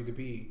star as you could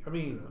be. I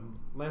mean,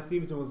 Lance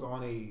Stevenson was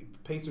on a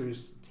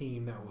Pacers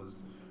team that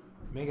was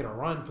making a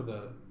run for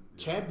the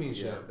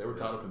championship. Yeah, they were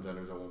title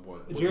contenders at one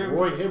point. With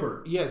Roy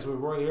Hibbert. Yes, with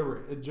Roy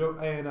Hibbert.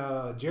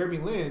 And Jeremy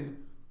Lin.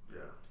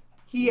 Yeah.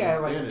 He had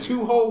like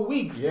 2 whole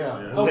weeks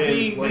of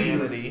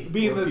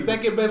being the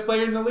second best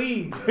player in the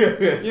league.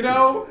 You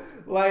know?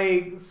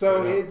 Like,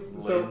 so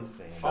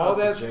all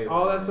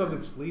that stuff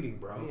is fleeting,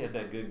 bro. He had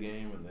that good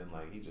game, and then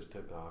like he just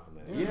took off, and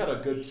then he had a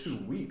good 2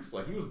 weeks.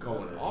 Like, he was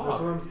going off. That's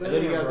what I'm saying.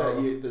 And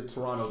then he had the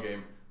Toronto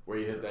game where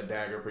he hit that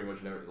dagger, pretty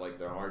much in like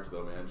their hearts,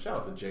 though, man. Shout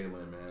out to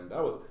Jalen, man.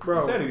 That was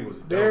insanity. Was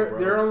dope,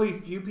 there are only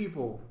few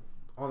people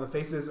on the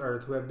face of this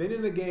earth who have been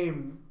in a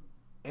game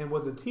and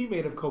was a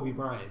teammate of Kobe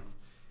Bryant's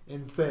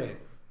and said,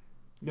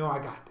 "No, I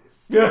got this."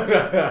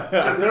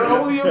 There are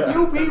only a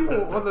few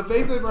people on the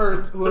face of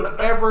earth who have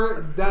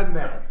ever done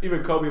that.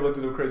 Even Kobe looked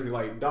at him crazy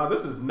like, "Dog,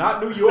 this is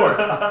not New York.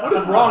 What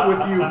is wrong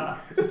with you?"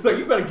 It's like,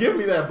 you better give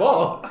me that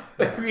ball.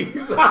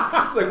 He's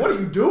like, what are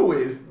you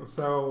doing?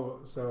 So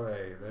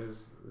hey,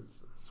 it's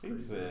he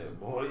said,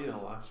 "Boy, you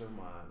don't lost your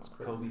mind." It's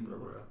Kobe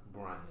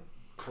Bryant,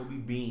 Kobe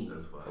Bean.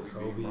 That's funny.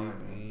 Kobe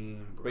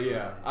Bean. But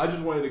yeah, I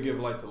just wanted to give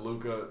light to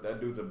Luka. That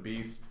dude's a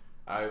beast.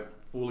 I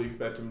fully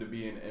expect him to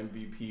be an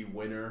MVP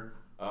winner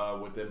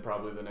within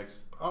probably the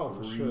next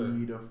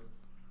 3 to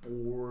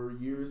 4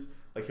 years.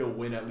 Like, he'll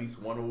win at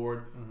least one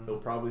award. Mm-hmm. He'll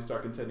probably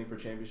start contending for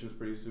championships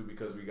pretty soon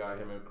because we got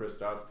him and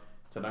Kristaps.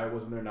 Tonight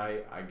wasn't their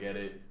night. I get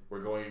it.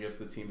 We're going against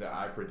the team that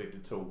I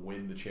predicted to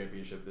win the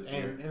championship this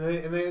year.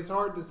 And it's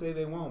hard to say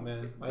they won't,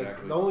 man. Like,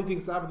 exactly. The only thing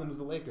stopping them is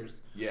the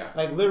Lakers. Yeah.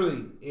 Like,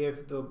 literally,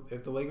 if the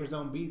Lakers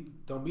don't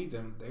beat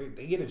them,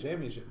 they get a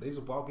championship. They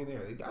just walk in there.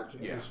 They got a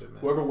championship,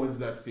 man. Whoever wins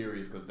that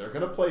series, because they're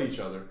going to play each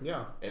other.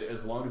 Yeah. And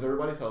as long as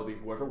everybody's healthy,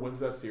 whoever wins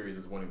that series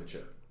is winning the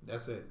chip.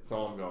 That's it. That's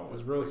all I'm going with.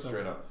 It's real simple.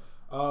 Straight up.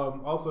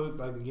 Also,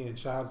 like, again,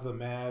 shout out to the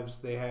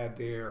Mavs. They had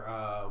their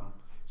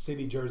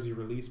city jersey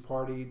release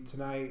party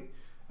tonight.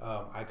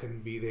 I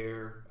couldn't be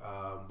there.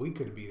 We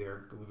couldn't be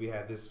there. We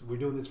had this. We're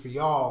doing this for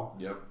y'all.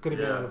 Yep. Could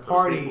have been at a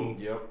party.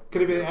 Yep.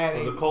 Could have been at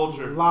a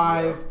culture.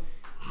 live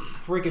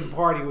freaking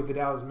party with the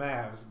Dallas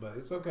Mavs. But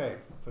it's okay.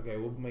 It's okay.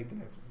 We'll make the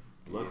next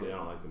one. Luckily, I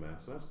don't like the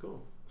Mavs, so that's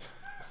cool.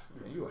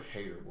 Man, you a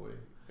hater, boy.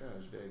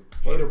 Gosh, dang.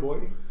 Hater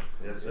boy.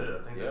 That's it.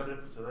 I think that's it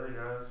for today,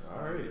 guys.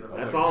 All right.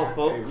 That's all,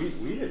 folks.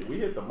 Hey, we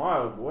hit the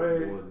mile,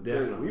 boy. Well,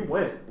 definitely.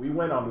 We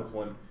went on this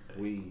one.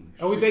 We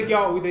thank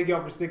y'all. We thank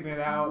y'all for sticking it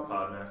out.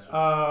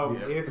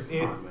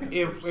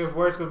 If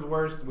worse comes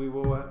worse, we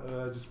will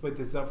just split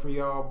this up for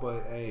y'all.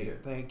 But hey,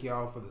 thank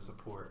y'all for the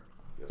support.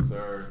 Yes,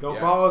 sir. Go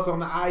follow us on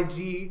the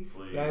IG.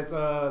 Please. That's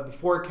the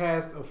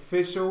Forecast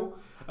Official.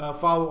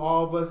 Follow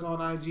all of us on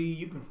IG.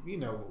 You can, you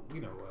know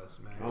us,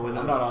 man. Oh, I'm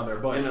not on there,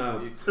 but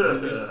you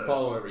just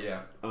follow every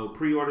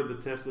pre-order the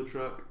Tesla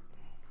truck.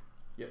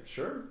 Yep,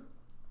 sure.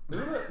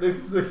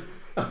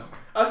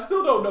 I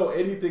still don't know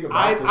anything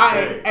about this.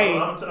 I'm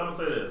gonna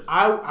say this.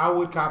 I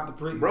would cop the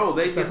pre. Bro,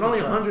 it's only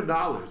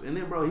 $100, and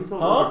then bro, he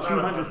sold over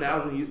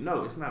 200,000.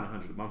 No, it's not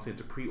 100. But I'm saying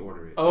to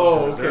pre-order it.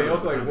 Oh, okay. I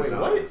was like, wait,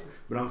 what?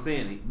 But I'm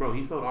saying, bro,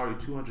 he sold already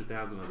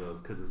 200,000 of those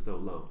because it's so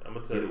low. I'm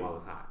gonna tell you while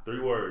it's hot. 3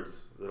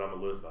 words that I'm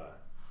gonna live by.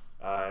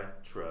 I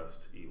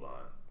trust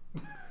Elon.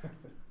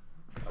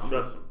 I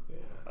trust him. Yeah.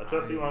 I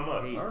trust Elon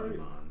Musk.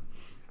 Elon.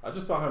 I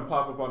just saw him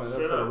pop up on an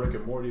episode of Rick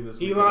and Morty this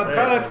week. Elon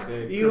Musk.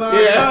 Yeah.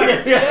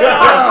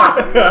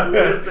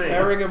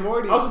 Rick and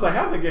Morty. I was just like,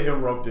 how did they get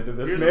him roped into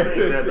this, Here's man?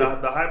 The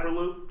thing, the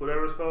Hyperloop,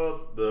 whatever it's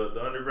called,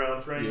 the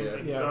underground train.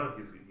 Yeah.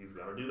 He's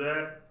gonna do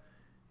that.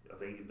 I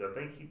think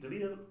he did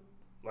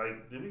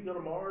we go to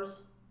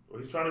Mars? Or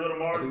he's trying to go to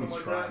Mars? I think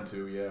he's trying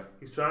to, yeah.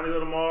 He's trying to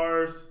go to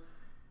Mars.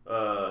 He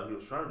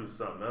was trying to do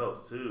something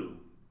else too.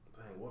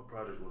 Dang, what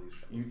project will he?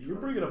 You're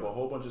bringing up a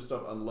whole bunch of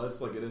stuff,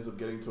 unless like it ends up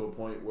getting to a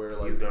point where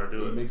like he's gonna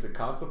do it makes it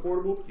cost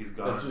affordable. He's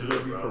gonna That's just do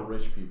gonna be bro. for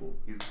rich people.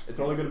 It's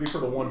only gonna be for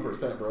the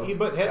 1%, bro.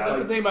 But that's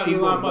the thing about super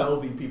Elon Musk.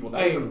 Wealthy people,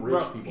 not even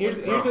rich people. Here's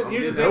the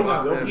thing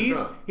though.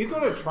 He's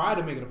gonna try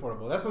to make it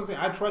affordable. That's what I'm saying.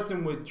 I trust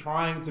him with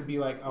trying to be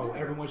like,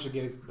 everyone should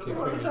get to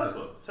experience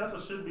this.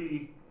 Tesla should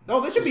be. No,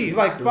 they should be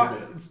like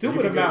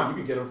stupid amount.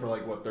 You could get them for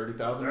like what,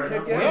 30,000 right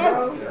now?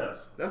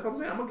 Yes. That's what I'm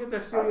saying. I'm gonna get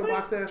that cereal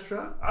box ass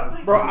truck.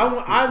 Bro,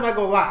 I'm not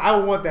gonna lie. I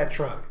want that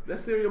truck. That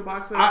cereal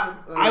box ass.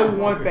 I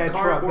want that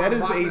truck. That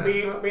is a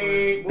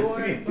big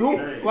boy.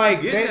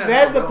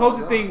 That's the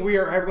closest thing we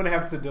are ever gonna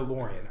have to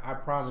DeLorean. I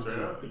promise you.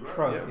 The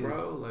truck is.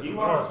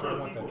 Elon's for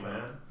the people,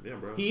 man. Yeah,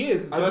 bro. He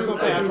is. So that's what I'm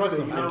saying. I trust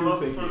him. I do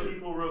think for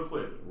people, real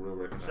quick.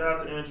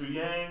 Shout out to Andrew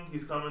Yang.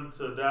 He's coming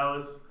to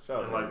Dallas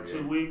in like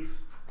 2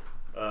 weeks.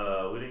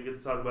 We didn't get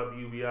to talk about the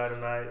UBI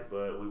tonight,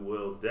 but we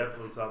will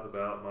definitely talk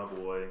about my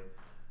boy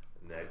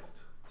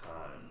next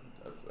time.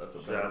 That's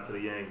a shout out to the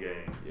Yang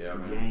Gang. Yeah,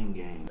 man. Yang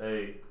Gang.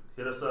 Hey,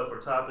 hit us up for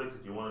topics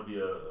if you want to be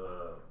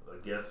a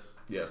guest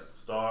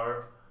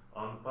star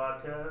on the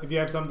podcast. If you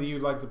have something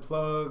you'd like to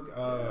plug,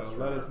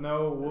 let us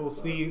know. We'll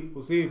see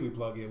if we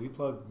plug it. We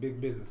plug big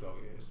business over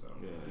here, so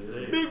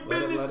big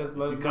business.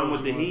 Let us come know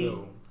with the heat.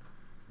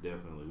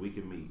 Definitely, we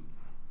can meet.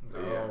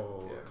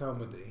 Come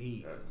with the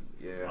heat.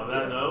 On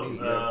that note,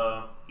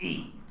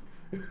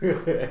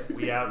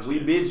 we out. We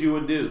bid you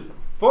adieu.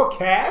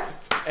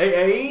 Forecast.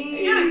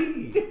 Hey.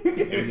 You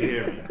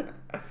hear me?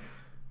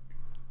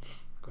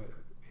 Go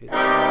ahead.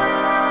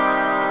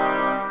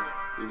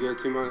 You good,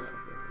 T-Minus?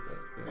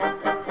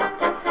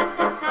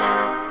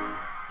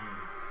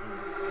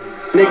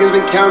 Niggas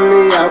been counting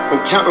me out,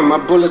 I'm counting my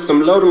bullets,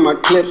 I'm loading my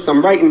clips, I'm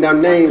writing down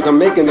names, I'm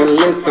making a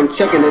list, I'm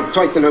checking it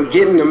twice and I'm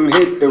getting them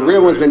hit. The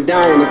real ones been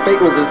dying, the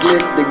fake ones is lit,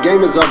 the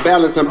game is off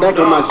balance, I'm back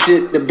on my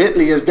shit. The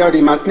Bentley is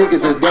dirty, my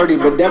sneakers is dirty,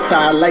 but that's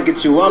how I like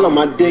it, you all on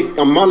my dick,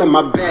 I'm all in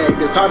my bag,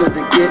 as hard as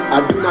it get.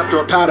 I do not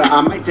store powder,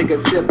 I might take a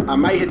sip, I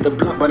might hit the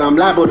blunt, but I'm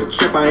liable to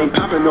trip. I ain't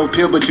popping no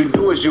pill, but you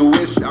do as you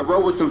wish. I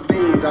roll with some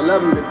fiends, I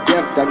love them to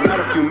death, I got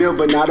a few mil,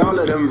 but not all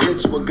of them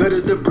rich. What good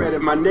is the bread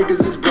if my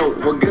niggas is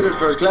broke? What good is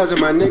first class if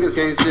my niggas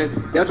can't sit?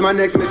 That's my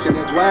next mission,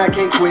 that's why I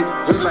can't quit.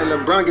 Just like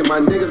LeBron, get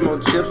my niggas more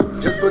chips.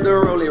 Just put the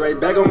rollie right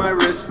back on my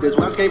wrist. This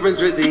watch came from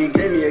Drizzy, he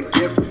gave me a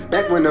gift.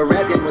 Back when the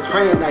rap game was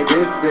praying like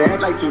this. To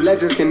act like two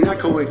legends cannot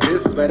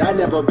coexist. But I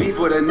never beef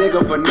with a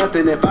nigga for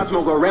nothing. If I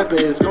smoke a rapper,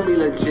 it's gonna be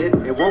legit.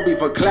 It won't be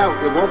for clout,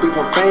 it won't be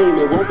for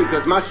fame. It won't be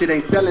cause my shit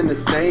ain't selling the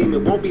same.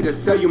 It won't be to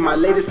sell you my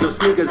latest little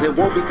sneakers. It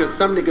won't be cause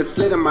some niggas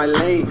slid in my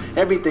lane.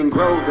 Everything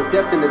grows, it's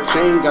destined to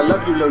change. I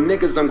love you little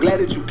niggas, I'm glad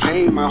that you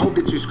came. I hope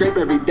that you scrape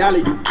every dollar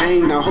you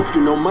came. I hope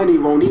you know money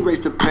won't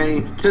erase the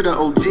pain. To the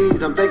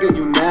OGs, I'm thanking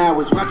you now.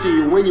 Was watching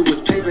you when you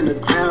was paving the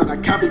ground. I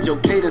copied your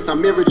cadence, I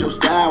mirrored your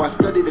style. I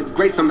studied the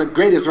greats, I'm the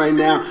greatest right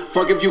now.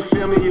 Fuck if you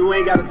feel me, you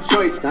ain't got a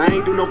choice. I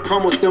ain't do no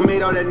promo, still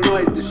made all that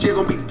noise. This shit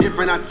gon' be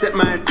different, I set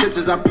my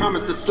intentions. I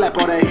promise to slap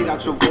all that hate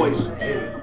out your voice.